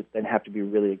 and you just then have to be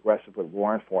really aggressive with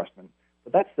law enforcement.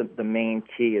 But that's the main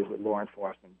key, is with law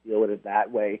enforcement. Deal with it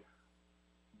that way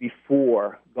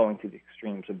before going to the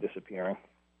extremes of disappearing.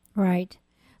 Right.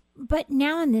 But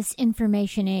now in this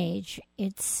information age,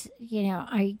 it's, you know,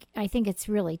 I think it's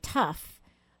really tough.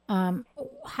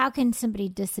 How can somebody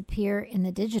disappear in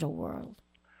the digital world?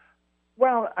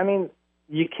 Well, I mean,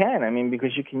 you can. I mean,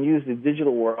 because you can use the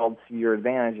digital world to your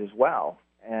advantage as well.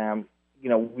 You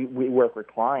know, we work with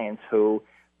clients who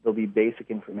there'll be basic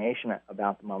information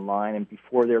about them online, and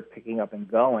before they're picking up and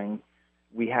going,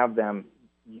 we have them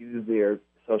use their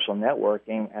social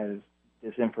networking as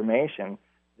disinformation.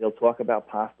 They'll talk about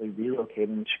possibly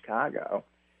relocating to Chicago.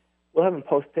 We'll have them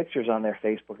post pictures on their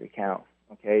Facebook account,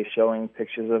 okay, showing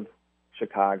pictures of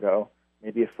Chicago,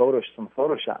 maybe some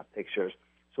Photoshop pictures.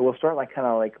 So we'll start kind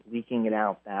of leaking it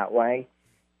out that way.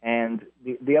 And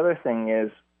the other thing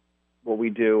is, what we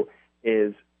do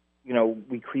is,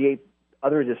 we create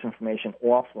other disinformation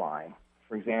offline.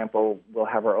 For example, we'll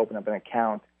have her open up an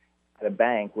account at a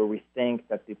bank where we think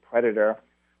that the predator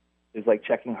is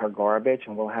checking her garbage,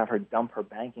 and we'll have her dump her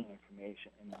banking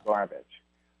information in the garbage.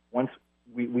 Once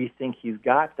we think he's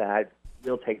got that,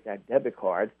 we'll take that debit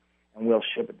card and we'll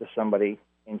ship it to somebody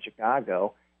in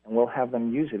Chicago, and we'll have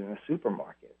them use it in a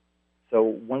supermarket. So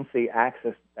once they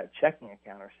access that checking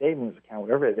account or savings account,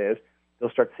 whatever it is,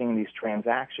 they'll start seeing these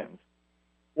transactions.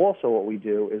 Also, what we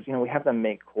do is, we have them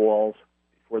make calls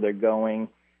before they're going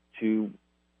to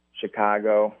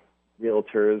Chicago,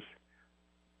 realtors,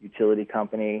 utility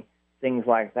company, things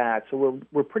like that. So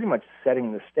we're pretty much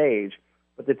setting the stage.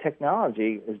 But the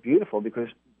technology is beautiful because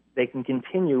they can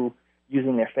continue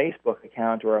using their Facebook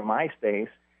account or a MySpace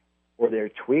or their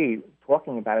tweet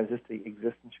talking about as if they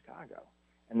exist in Chicago.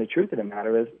 And the truth of the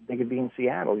matter is they could be in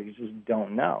Seattle. You just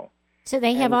don't know. So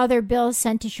they have all their bills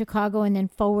sent to Chicago and then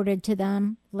forwarded to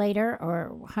them later,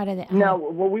 or how do they? No,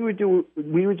 what we would do,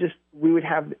 we would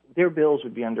have their bills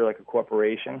would be under a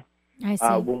corporation. I see.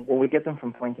 When we get them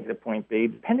from point A to point B,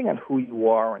 depending on who you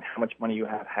are and how much money you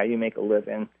have, how you make a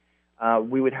living,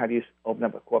 we would have you open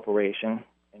up a corporation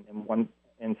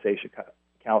in say Chicago,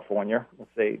 California. Let's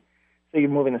say you're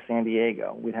moving to San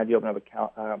Diego. We'd have you open up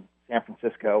a San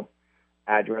Francisco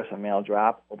address, a mail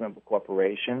drop, open up a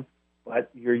corporation,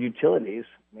 but your utilities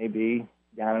may be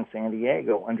down in San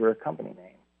Diego under a company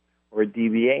name or a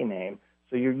DBA name.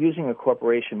 So you're using a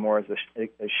corporation more as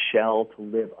a shell to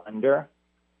live under,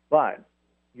 but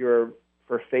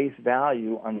for face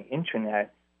value on the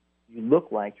internet, you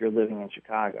look like you're living in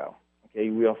Chicago. Okay,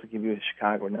 we also give you a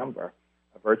Chicago number,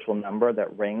 a virtual number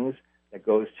that rings, that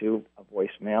goes to a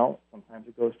voicemail. Sometimes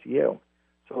it goes to you.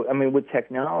 So, with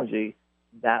technology,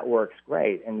 that works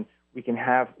great. And we can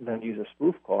have them use a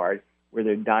spoof card where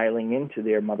they're dialing into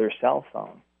their mother's cell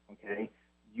phone, okay,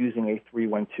 using a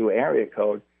 312 area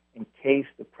code in case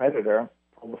the predator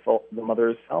pulled the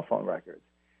mother's cell phone records.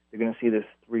 They're going to see this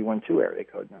 312 area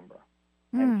code number.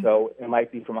 And so it might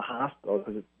be from a hospital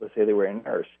because let's say they were a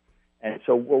nurse. And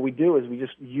so what we do is we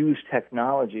just use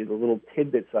technology, the little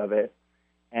tidbits of it,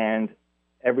 and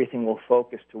everything will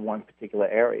focus to one particular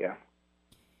area.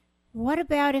 What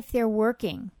about if they're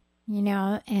working?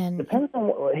 And depends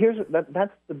on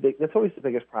that's always the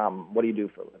biggest problem. What do you do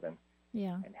for a living?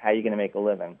 Yeah. And how are you going to make a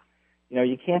living?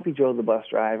 You can't be Joe the bus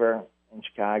driver in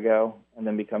Chicago and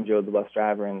then become Joe the bus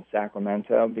driver in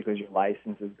Sacramento because your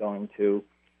license is going to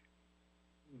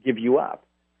give you up.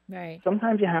 Right.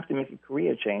 Sometimes you have to make a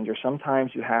career change, or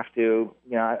sometimes you have to,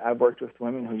 I've worked with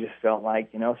women who just felt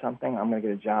like, something, I'm going to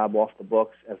get a job off the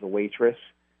books as a waitress.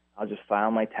 I'll just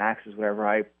file my taxes, whatever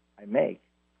I make.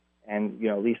 And,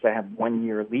 at least I have 1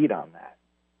 year lead on that.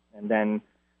 And then,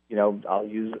 I'll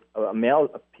use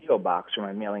a P.O. box for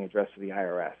my mailing address to the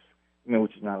IRS,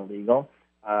 which is not illegal.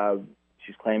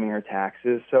 She's claiming her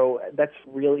taxes. So that's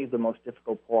really the most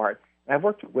difficult part. And I've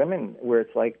worked with women where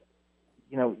it's like,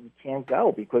 you can't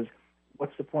go because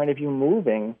what's the point of you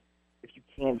moving if you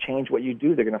can't change what you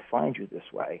do? They're going to find you this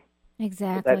way.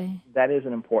 Exactly. So that is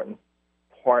an important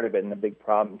part of it and a big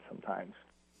problem sometimes.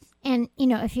 And,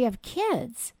 if you have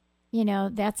kids,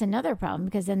 that's another problem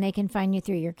because then they can find you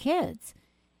through your kids.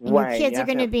 And right. Your kids are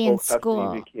going to be in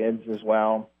school. Your kids as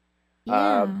well.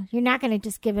 Yeah. You're not going to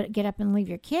just get up and leave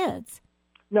your kids.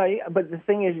 No, but the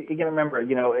thing is, you got to remember,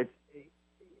 you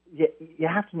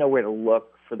have to know where to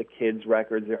look for the kids'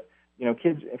 records.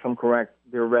 Kids, if I'm correct,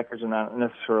 their records are not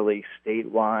necessarily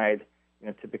statewide.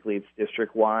 Typically it's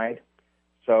district-wide.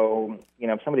 So,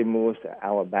 if somebody moves to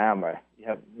Alabama, you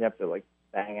have to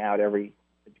bang out every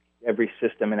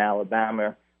system in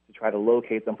Alabama to try to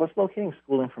locate them. Plus, locating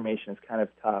school information is kind of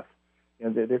tough.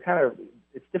 They're kind of,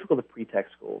 it's difficult to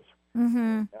pretext schools.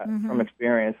 From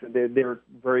experience. They're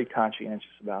very conscientious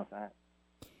about that.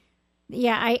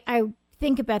 Yeah, I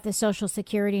think about the Social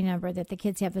Security number, that the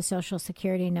kids have the Social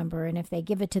Security number, and if they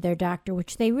give it to their doctor,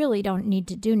 which they really don't need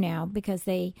to do now because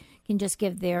they can just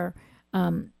give their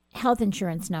health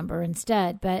insurance number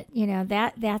instead. But,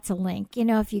 that's a link.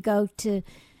 If you go to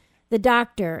the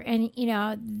doctor and,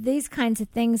 these kinds of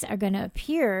things are going to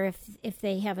appear if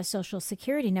they have a Social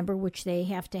Security number, which they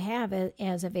have to have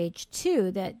as of age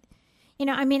 2, that,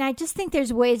 I just think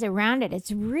there's ways around it.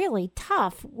 It's really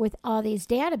tough with all these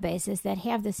databases that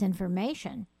have this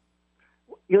information.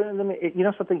 You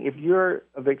know something? If you're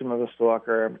a victim of a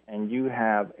stalker and you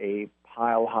have a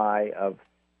pile high of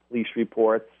police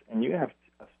reports and you have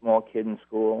a small kid in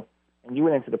school and you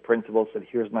went into the principal and said,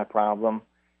 here's my problem,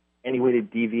 any way to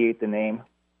deviate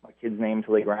my kid's name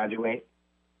until they graduate,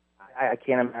 I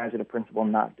can't imagine a principal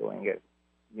not doing it.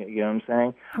 You know what I'm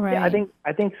saying? Right. Yeah,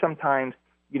 I think sometimes,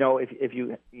 if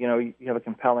you have a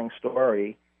compelling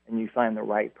story and you find the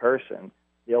right person,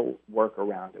 they'll work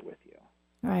around it with you.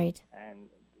 Right. And,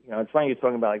 it's funny you're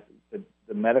talking about like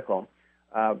the medical.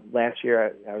 Last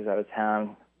year I was out of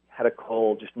town, had a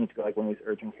cold, just need to go like one of these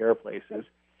urgent care places,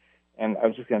 and I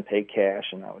was just going to pay cash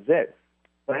and that was it.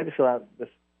 But I had to fill out this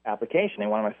application. They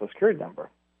wanted my Social Security number.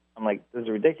 I'm like, this is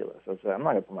ridiculous. I said, I'm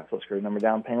not going to put my Social Security number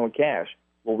down paying with cash.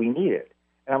 Well, we need it.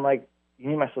 And I'm like, you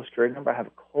need my Social Security number? I have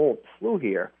a cold, flu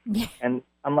here. And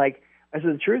I'm like, I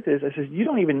said, the truth is, you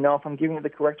don't even know if I'm giving you the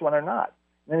correct one or not.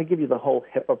 And then they give you the whole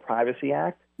HIPAA Privacy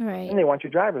Act. Right. And they want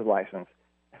your driver's license.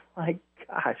 I'm like,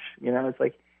 gosh, it's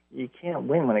like you can't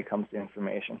win when it comes to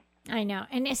information. I know.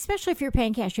 And especially if you're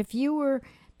paying cash. If you were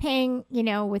paying,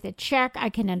 with a check, I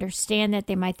can understand that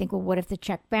they might think, well, what if the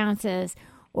check bounces?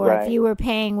 Or right. If you were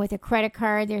paying with a credit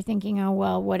card, they're thinking, oh,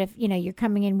 well, what if, you're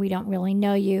coming in, we don't really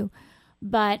know you.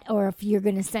 Or if you're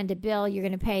going to send a bill, you're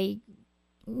going to pay,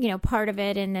 part of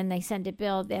it, and then they send a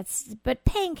bill. But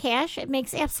paying cash, it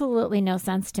makes absolutely no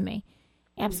sense to me.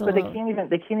 Absolutely. But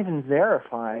they can't even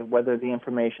verify whether the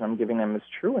information I'm giving them is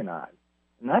true or not.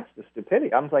 And that's the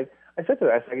stupidity. I said to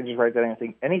her, I can just write down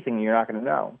anything you're not going to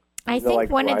know. I think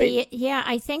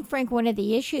Frank, one of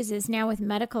the issues is now with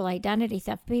medical identity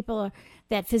theft,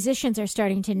 that physicians are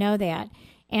starting to know that.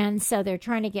 And so they're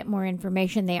trying to get more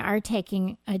information. They are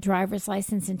taking a driver's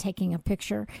license and taking a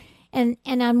picture. And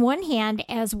on one hand,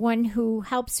 as one who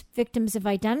helps victims of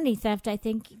identity theft, I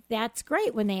think that's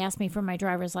great when they ask me for my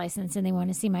driver's license and they want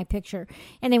to see my picture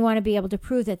and they want to be able to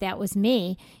prove that was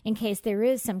me in case there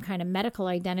is some kind of medical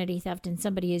identity theft and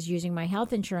somebody is using my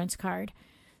health insurance card.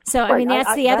 So, right.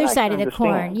 That's the other side of the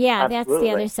coin. Yeah, Absolutely. That's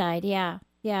the other side.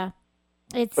 Yeah.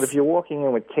 But if you're walking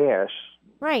in with cash...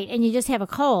 Right, and you just have a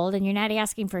cold, and you're not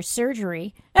asking for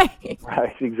surgery.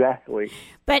 Right, exactly.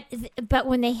 But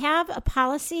when they have a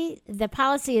policy, the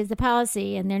policy is the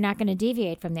policy, and they're not going to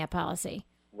deviate from that policy.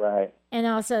 Right. And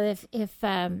also,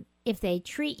 if they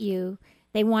treat you,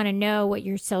 they want to know what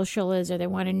your social is, or they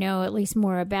want to know at least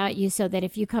more about you, so that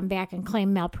if you come back and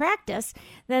claim malpractice,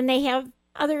 then they have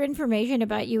other information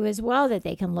about you as well that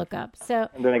they can look up. So,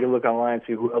 and then they can look online and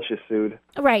see who else you sued.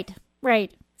 Right.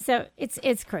 So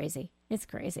it's crazy. It's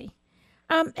crazy.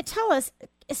 Tell us,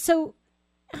 so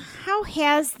how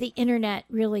has the internet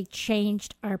really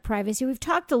changed our privacy? We've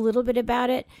talked a little bit about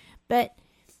it, but,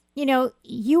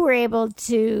 you were able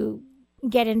to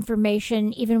get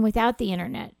information even without the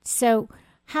internet. So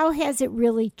how has it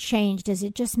really changed? Has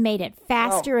it just made it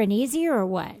faster and easier, or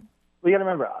what? Well, you got to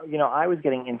remember, I was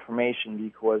getting information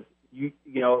because,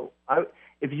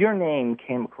 if your name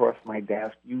came across my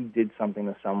desk, you did something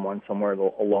to someone somewhere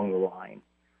along the line.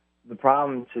 The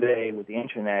problem today with the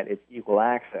internet is equal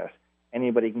access.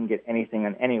 Anybody can get anything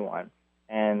on anyone.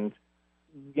 And,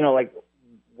 like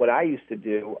what I used to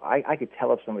do, I could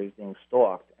tell if somebody's being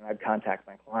stalked, and I'd contact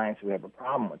my clients who have a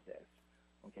problem with this.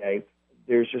 Okay?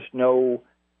 There's no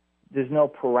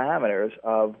parameters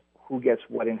of who gets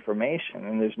what information,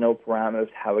 and there's no parameters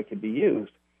how it could be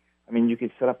used. I mean, you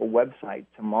could set up a website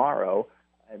tomorrow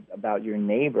about your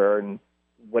neighbor and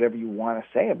whatever you want to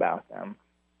say about them.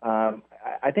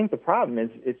 I think the problem is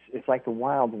it's like the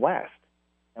Wild West,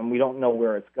 and we don't know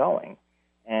where it's going.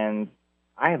 And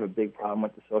I have a big problem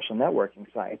with the social networking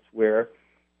sites where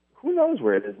who knows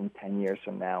where it is in 10 years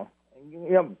from now.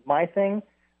 My thing,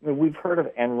 we've heard of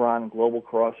Enron, Global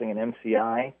Crossing, and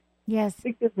MCI. Yes.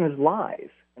 Big business lies,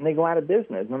 and they go out of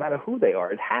business no matter who they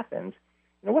are. It happens.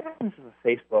 What happens if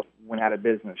Facebook went out of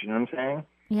business? You know what I'm saying?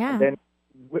 Yeah. And then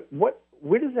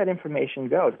where does that information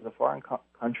go? Does a foreign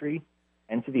country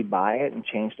entity buy it and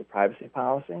change the privacy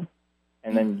policy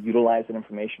and then utilize that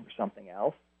information for something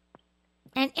else?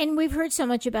 And we've heard so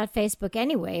much about Facebook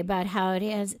anyway, about how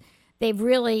they've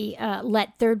really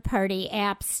let third-party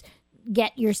apps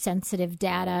get your sensitive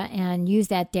data and use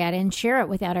that data and share it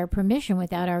without our permission,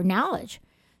 without our knowledge.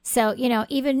 So,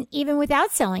 even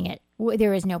without selling it,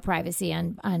 there is no privacy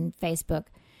on Facebook.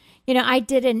 I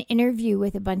did an interview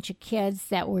with a bunch of kids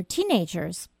that were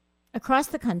teenagers across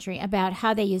the country about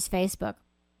how they use Facebook.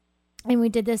 And we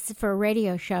did this for a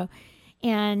radio show.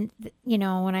 And,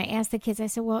 when I asked the kids, I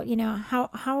said, well,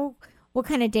 what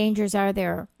kind of dangers are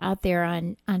there out there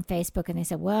on Facebook? And they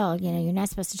said, well, you're not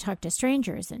supposed to talk to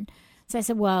strangers. And so I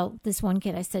said, well, this one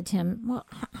kid, I said to him, well,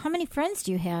 how many friends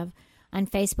do you have on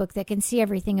Facebook that can see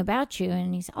everything about you?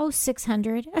 And he said,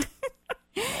 600.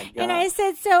 And I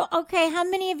said, so, okay, how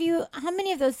many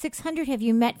of those 600 have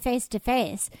you met face to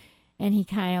face? And he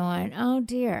kind of went, oh,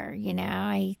 dear,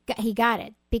 he got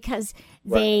it, because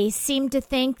they seem to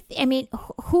think,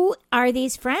 who are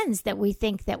these friends that we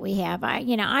think that we have?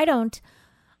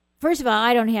 First of all,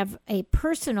 I don't have a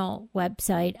personal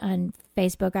website on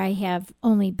Facebook. I have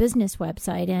only business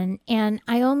website, and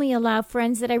I only allow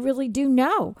friends that I really do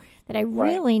know, that I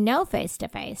really know face to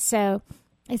face. So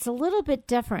it's a little bit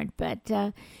different. But,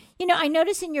 I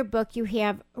notice in your book you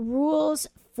have rules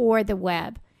for the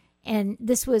web. And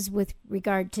this was with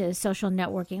regard to social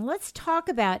networking. Let's talk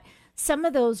about some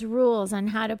of those rules on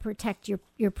how to protect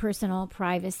your personal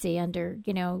privacy under,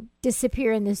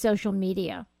 disappear in the social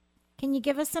media. Can you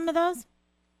give us some of those?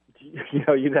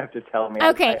 You'd have to tell me.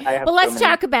 Okay. Well, let's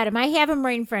talk about them. I have them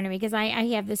right in front of me because I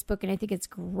have this book and I think it's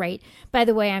great. By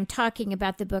the way, I'm talking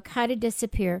about the book, How to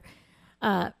Disappear.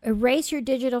 Erase Your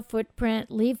Digital Footprint,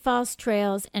 Leave False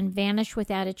Trails, and Vanish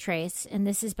Without a Trace. And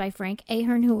this is by Frank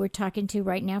Ahern, who we're talking to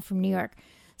right now from New York.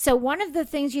 So one of the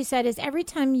things you said is every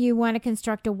time you want to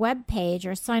construct a web page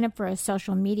or sign up for a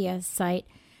social media site,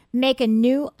 make a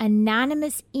new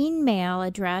anonymous email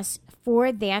address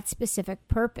for that specific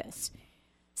purpose.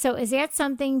 So is that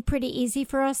something pretty easy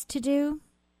for us to do?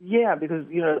 Yeah, because,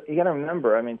 you got to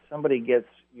remember, somebody gets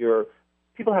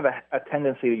people have a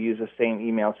tendency to use the same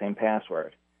email, same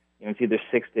password. It's either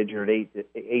 6-digit or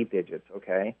 8 digits,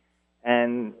 okay?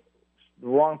 And the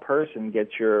wrong person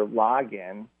gets your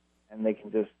login, and they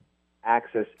can just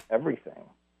access everything.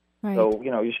 Right. So,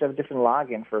 you should have a different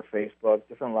login for Facebook,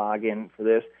 different login for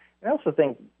this. And I also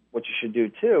think what you should do,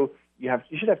 too, you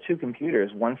should have two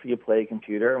computers, one for your play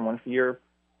computer and one for your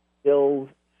build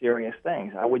serious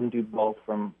things. I wouldn't do both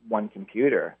from one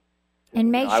computer. And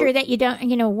make sure that you don't,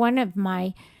 one of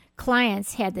my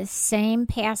clients had the same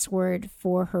password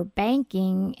for her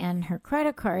banking and her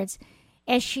credit cards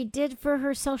as she did for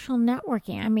her social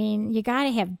networking. You got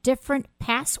to have different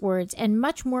passwords and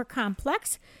much more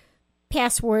complex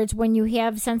passwords when you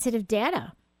have sensitive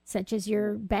data, such as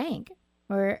your bank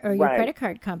or your credit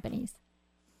card companies.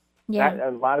 Yeah.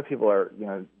 A lot of people are,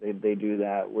 they do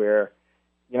that where,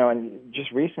 and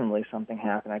just recently something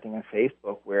happened, I think, on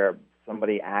Facebook where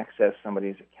somebody accessed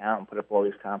somebody's account and put up all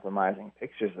these compromising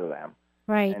pictures of them.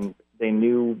 Right. And they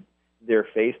knew their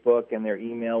Facebook and their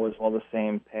email was all the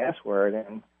same password,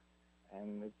 and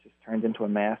it just turned into a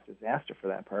mass disaster for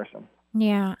that person.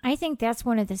 Yeah, I think that's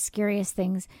one of the scariest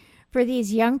things for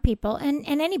these young people, and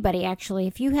anybody, actually.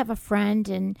 If you have a friend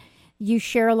and you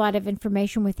share a lot of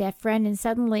information with that friend and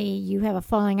suddenly you have a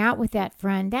falling out with that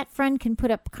friend can put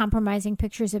up compromising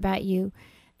pictures about you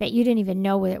that you didn't even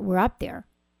know were up there.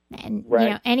 And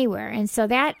anywhere. And so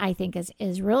that, I think,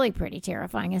 is really pretty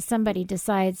terrifying. If somebody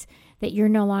decides that you're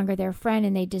no longer their friend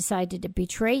and they decide to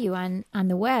betray you on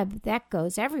the web, that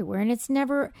goes everywhere, and it's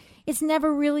never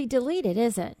really deleted,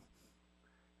 is it?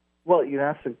 Well,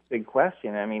 that's a big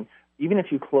question. Even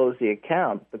if you close the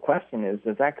account, the question is,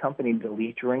 does that company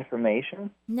delete your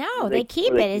information? No, they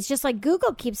keep it. It's just like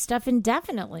Google keeps stuff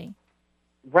indefinitely.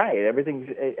 Right. Everything's,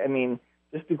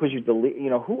 just because you delete,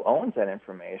 who owns that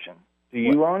information? Do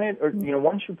you own it? Or,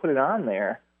 once you put it on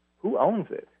there, who owns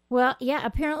it? Well, yeah,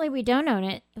 apparently we don't own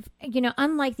it.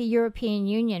 Unlike the European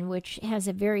Union, which has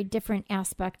a very different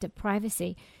aspect of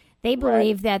privacy, they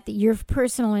believe that your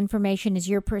personal information is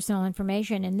your personal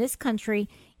information. In this country,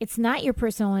 it's not your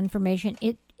personal information.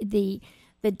 The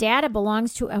data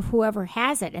belongs to whoever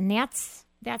has it, and that's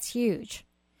huge.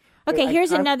 Okay,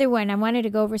 here's another one. I wanted to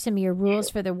go over some of your rules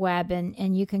for the web,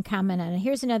 and you can comment on it.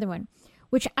 Here's another one,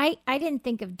 which I didn't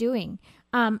think of doing.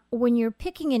 When you're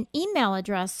picking an email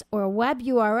address or a web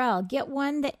URL, get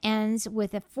one that ends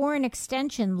with a foreign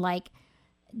extension like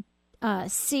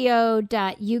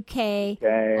co.uk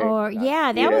or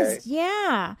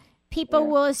people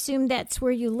will assume that's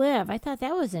where you live. I thought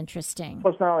that was interesting.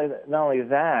 Well, it's not only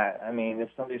that. If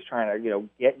somebody's trying to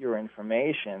get your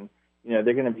information, they're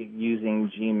going to be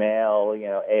using Gmail,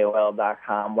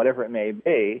 AOL.com, whatever it may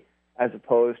be, as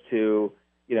opposed to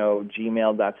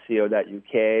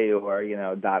gmail.co.uk or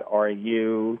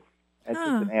 .ru. It's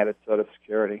just an added sort of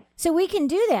security. So we can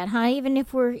do that, huh? Even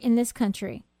if we're in this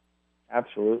country.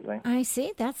 Absolutely. I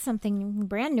see. That's something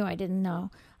brand new I didn't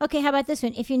know. Okay, how about this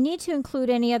one? If you need to include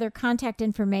any other contact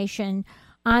information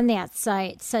on that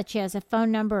site, such as a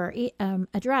phone number or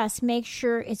address, make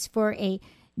sure it's for a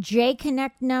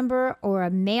JConnect number or a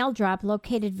mail drop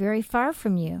located very far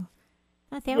from you.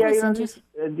 Thought that was interesting.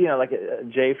 Like a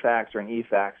JFax or an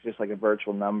eFax, just like a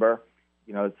virtual number.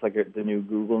 It's like the new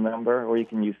Google number, or you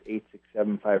can use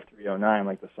 867-5309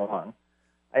 like the song.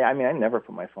 I never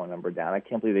put my phone number down. I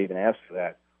can't believe they even asked for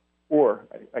that. Or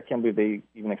I can't believe they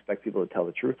even expect people to tell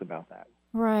the truth about that.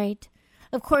 Right.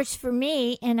 Of course, for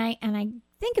me, and I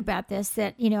think about this,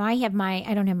 that, I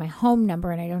don't have my home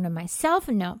number and I don't have my cell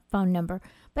phone number,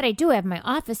 but I do have my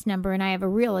office number and I have a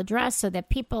real address so that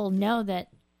people know that,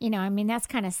 that's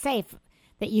kind of safe,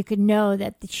 that you could know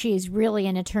that she's really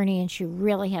an attorney and she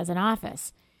really has an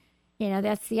office.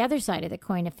 That's the other side of the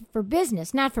coin. If for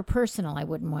business, not for personal, I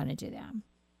wouldn't want to do that.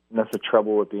 And that's the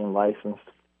trouble with being licensed.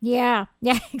 Yeah,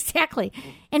 exactly.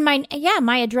 And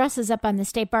my address is up on the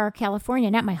State Bar of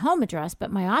California, not my home address,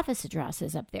 but my office address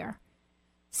is up there.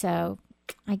 So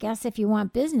I guess if you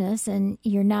want business and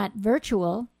you're not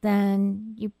virtual,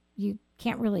 then you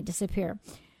can't really disappear.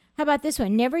 How about this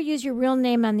one? Never use your real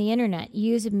name on the internet.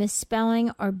 Use a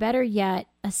misspelling or, better yet,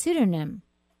 a pseudonym.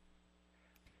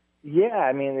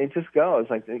 Yeah, it just goes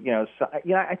like,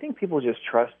 I think people just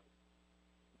trust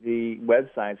the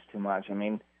websites too much.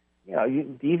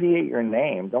 You deviate your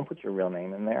name. Don't put your real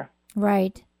name in there.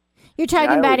 Right. You're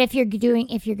talking about if you're going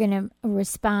to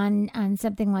respond on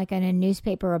something like on a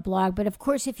newspaper or a blog. But of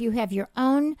course, if you have your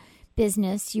own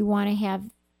business, you want to have,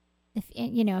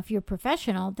 if you're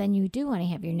professional, then you do want to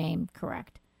have your name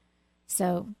correct.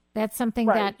 So that's something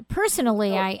that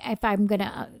personally, if I'm going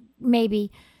to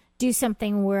maybe do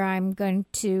something where I'm going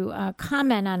to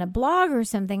comment on a blog or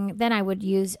something, then I would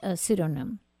use a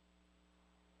pseudonym.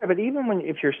 But even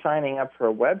if you're signing up for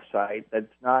a website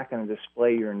that's not going to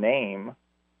display your name,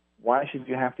 why should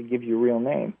you have to give your real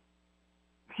name?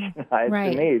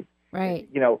 Right. To me, right.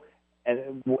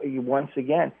 And once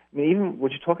again, even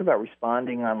what you talk about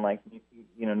responding on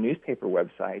newspaper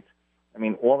websites,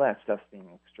 all that stuff's being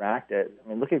extracted.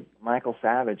 Look at Michael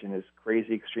Savage and his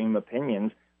crazy extreme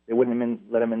opinions. They wouldn't even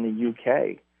let him in the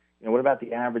UK. What about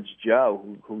the average Joe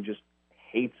who just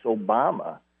hates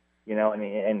Obama?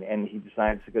 And he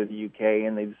decides to go to the UK,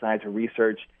 and they decide to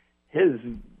research his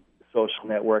social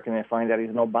network, and they find out he's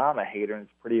an Obama hater, and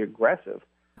it's pretty aggressive.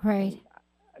 Right.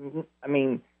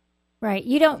 Right.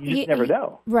 You never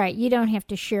know. Right. You don't have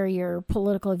to share your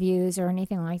political views or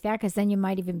anything like that, because then you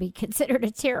might even be considered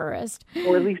a terrorist.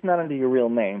 Or at least not under your real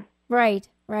name. Right.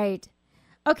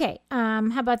 Okay. How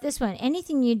about this one?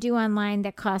 Anything you do online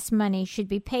that costs money should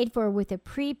be paid for with a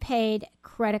prepaid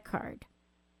credit card.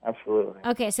 Absolutely.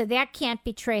 Okay, so that can't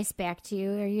be traced back to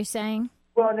you, are you saying?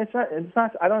 Well, and it's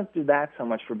not, I don't do that so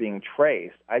much for being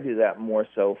traced. I do that more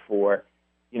so for,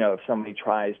 if somebody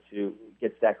tries to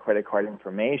get that credit card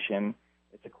information,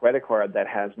 it's a credit card that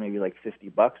has maybe like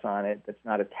 $50 on it that's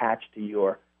not attached to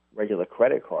your regular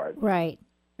credit card. Right.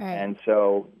 And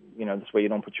so, this way you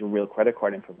don't put your real credit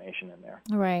card information in there.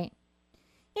 Right.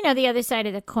 The other side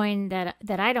of the coin that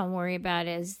I don't worry about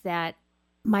is that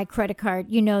my credit card,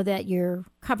 that you're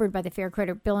covered by the Fair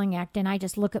Credit Billing Act, and I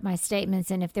just look at my statements,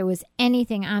 and if there was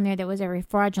anything on there that was ever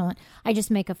fraudulent, I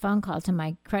just make a phone call to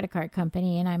my credit card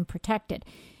company, and I'm protected.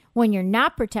 When you're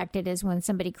not protected is when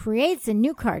somebody creates a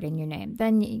new card in your name.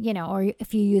 Then, or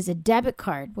if you use a debit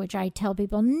card, which I tell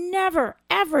people never,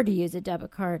 ever to use a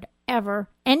debit card, ever,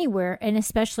 anywhere, and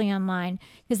especially online,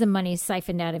 because the money is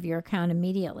siphoned out of your account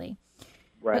immediately.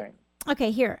 Right.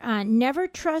 Okay, here. Never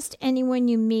trust anyone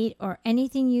you meet or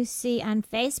anything you see on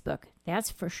Facebook. That's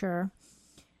for sure.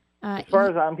 As far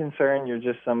as I'm concerned, you're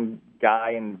just some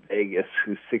guy in Vegas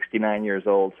who's 69 years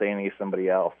old saying he's somebody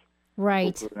else.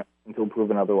 Right. Until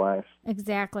proven otherwise.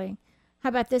 Exactly. How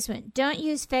about this one? Don't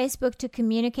use Facebook to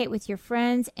communicate with your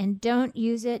friends, and don't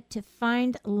use it to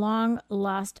find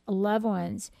long-lost loved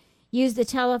ones. Use the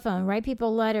telephone, write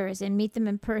people letters, and meet them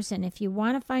in person. If you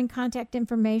want to find contact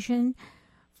information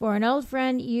for an old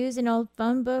friend, use an old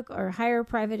phone book or hire a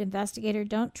private investigator.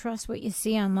 Don't trust what you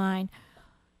see online.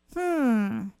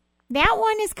 That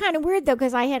one is kind of weird, though,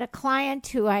 because I had a client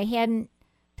who I hadn't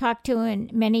talked to in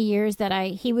many years that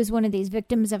he was one of these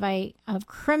victims of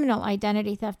criminal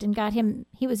identity theft and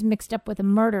he was mixed up with a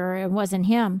murderer. It wasn't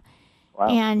him. Wow.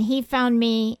 And he found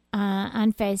me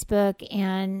on Facebook,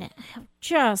 and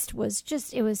it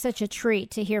was such a treat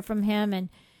to hear from him. And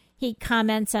he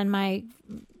comments on my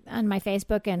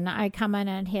Facebook, and I comment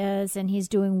on his, and he's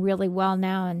doing really well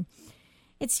now. And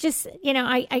it's just,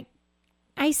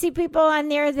 I see people on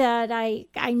there that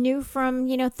I knew from,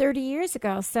 30 years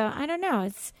ago. So I don't know.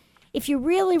 It's, if you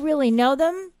really, really know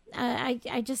them, I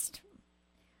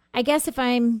guess if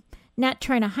I'm not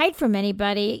trying to hide from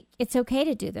anybody, it's okay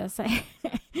to do this. I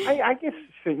guess,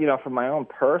 from my own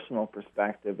personal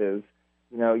perspective is,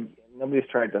 you didn't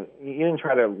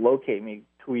try to locate me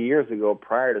 2 years ago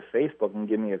prior to Facebook and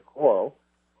give me a call.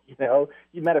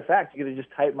 Matter of fact, you could have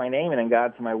just typed my name in and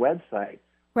got to my website.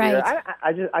 Right.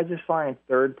 I just find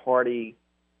third-party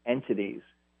entities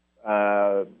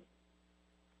odd.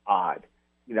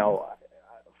 A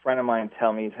friend of mine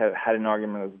tell me he's had an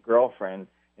argument with his girlfriend,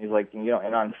 and he's like,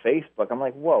 and on Facebook, I'm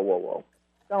like, whoa,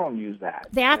 don't use that.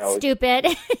 That's stupid.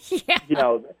 Yeah.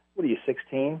 What are you,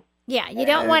 16? Yeah, you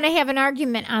don't want to have an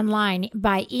argument online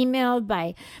by email,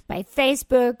 by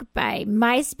Facebook, by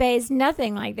MySpace,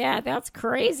 nothing like that. That's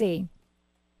crazy.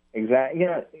 Exactly.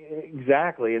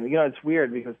 Exactly. And it's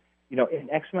weird because in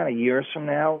X amount of years from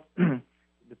now,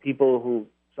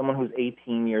 someone who's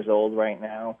 18 years old right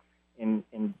now, in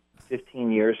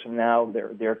 15 years from now,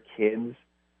 their kids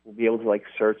will be able to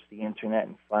search the internet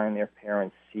and find their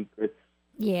parents' secrets,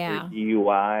 their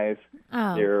DUIs,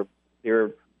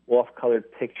 their off-colored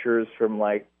pictures from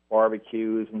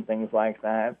barbecues and things like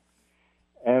that.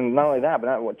 And not only that, but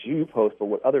not what you post, but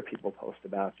what other people post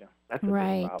about you. That's a big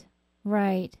problem.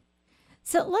 Right.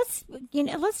 So let's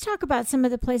talk about some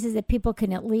of the places that people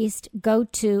can at least go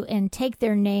to and take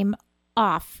their name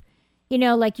off.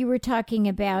 Like you were talking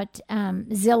about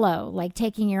Zillow, like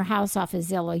taking your house off of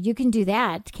Zillow. You can do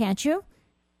that, can't you?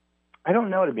 I don't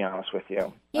know, to be honest with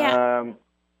you. Yeah.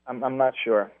 I'm not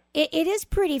sure. It is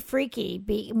pretty freaky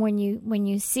when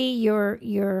you see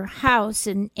your house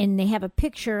and they have a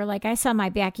picture. Like I saw my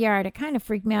backyard, it kind of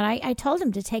freaked me out. I told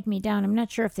them to take me down. I'm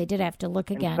not sure if they did have to look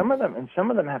again. And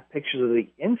some of them have pictures of the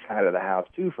inside of the house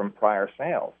too from prior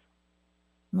sales.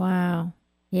 Wow.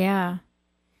 Yeah.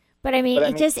 But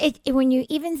when you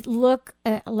even look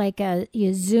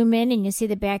you zoom in and you see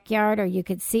the backyard, or you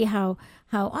could see how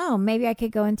maybe I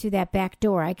could go in through that back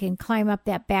door. I can climb up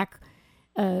that back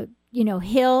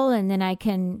hill, and then I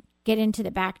can get into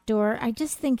the back door. I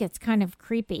just think it's kind of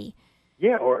creepy.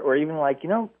 Yeah, or even I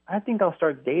think I'll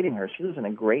start dating her. She lives in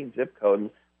a great zip code.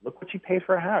 Look what she paid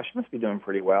for a house. She must be doing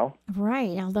pretty well.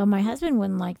 Right, although my husband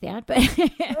wouldn't like that. But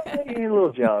you're a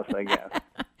little jealous, I guess.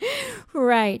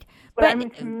 Right. But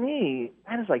to me,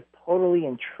 that is totally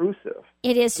intrusive.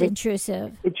 It is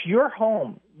intrusive. It's your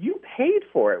home. You paid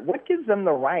for it. What gives them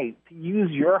the right to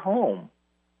use your home?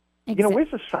 Exactly.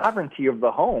 Where's the sovereignty of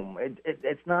the home?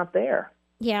 It's not there.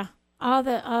 Yeah, all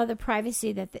the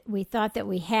privacy that we thought that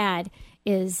we had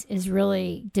is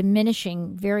really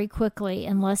diminishing very quickly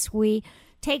unless we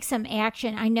take some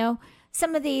action. I know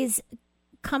some of these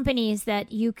companies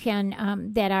that you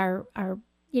can that are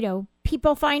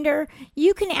People Finder,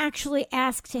 you can actually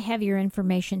ask to have your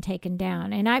information taken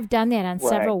down, and I've done that on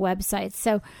several websites.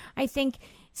 So I think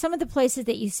some of the places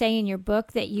that you say in your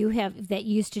book that you have that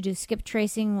used to do skip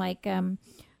tracing, like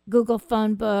Google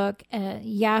Phone Book,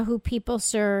 Yahoo People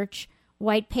Search,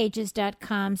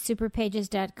 whitepages.com,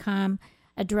 superpages.com,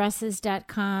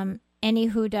 addresses.com,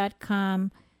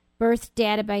 anywho.com,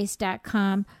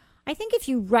 birthdatabase.com. I think if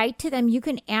you write to them, you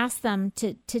can ask them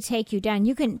to take you down.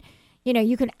 You can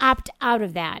opt out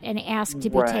of that and ask to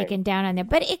be taken down on there.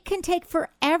 But it can take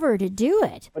forever to do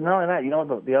it. But not only that,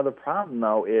 the other problem,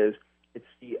 though, is it's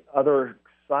the other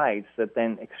sites that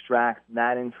then extract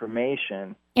that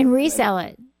information and resell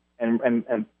it.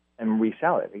 And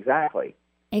resell it. Exactly.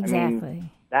 Exactly.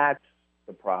 That's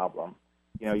the problem.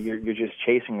 You're just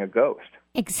chasing a ghost.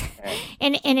 Exactly.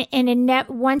 And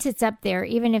once it's up there,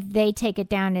 even if they take it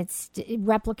down, it's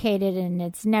replicated and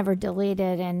it's never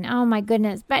deleted. And oh my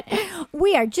goodness! But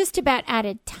we are just about out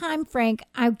of time, Frank.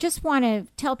 I just want to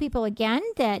tell people again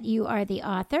that you are the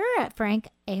author. Frank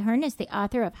Ahearn is the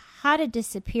author of How to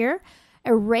Disappear: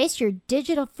 Erase Your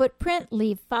Digital Footprint,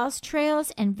 Leave False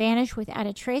Trails, and Vanish Without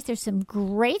a Trace. There's some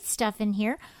great stuff in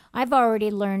here. I've already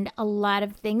learned a lot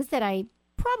of things that I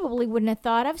probably wouldn't have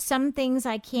thought of. Some things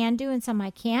I can do and some I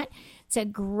can't. It's a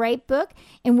great book,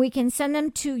 and we can send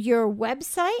them to your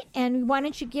website. And why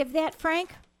don't you give that,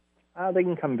 Frank? They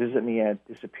can come visit me at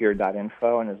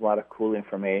disappear.info, and there's a lot of cool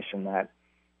information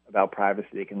about privacy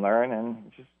they can learn,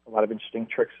 and just a lot of interesting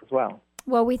tricks as well.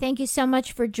 Well, we thank you so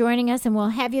much for joining us, and we'll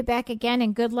have you back again,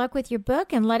 and good luck with your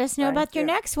book, and let us know about your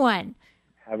next one.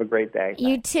 Have a great day.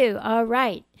 You too. All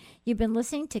right. You've been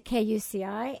listening to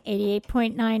KUCI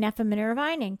 88.9 FM in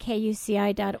Irvine and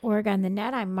KUCI.org on the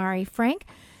net. I'm Mari Frank.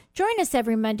 Join us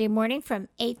every Monday morning from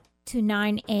 8 to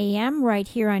 9 a.m. right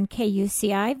here on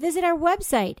KUCI. Visit our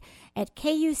website at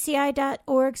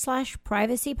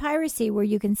kuci.org/privacypiracy, where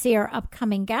you can see our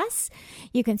upcoming guests.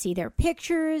 You can see their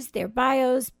pictures, their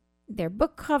bios, their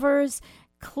book covers.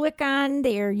 Click on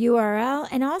their URL,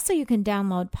 and also you can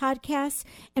download podcasts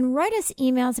and write us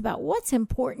emails about what's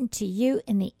important to you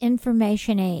in the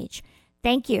information age.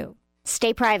 Thank you.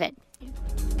 Stay private.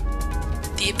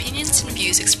 The opinions and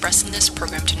views expressed in this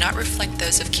program do not reflect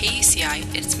those of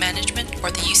KUCI, its management, or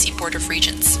the UC Board of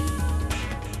Regents.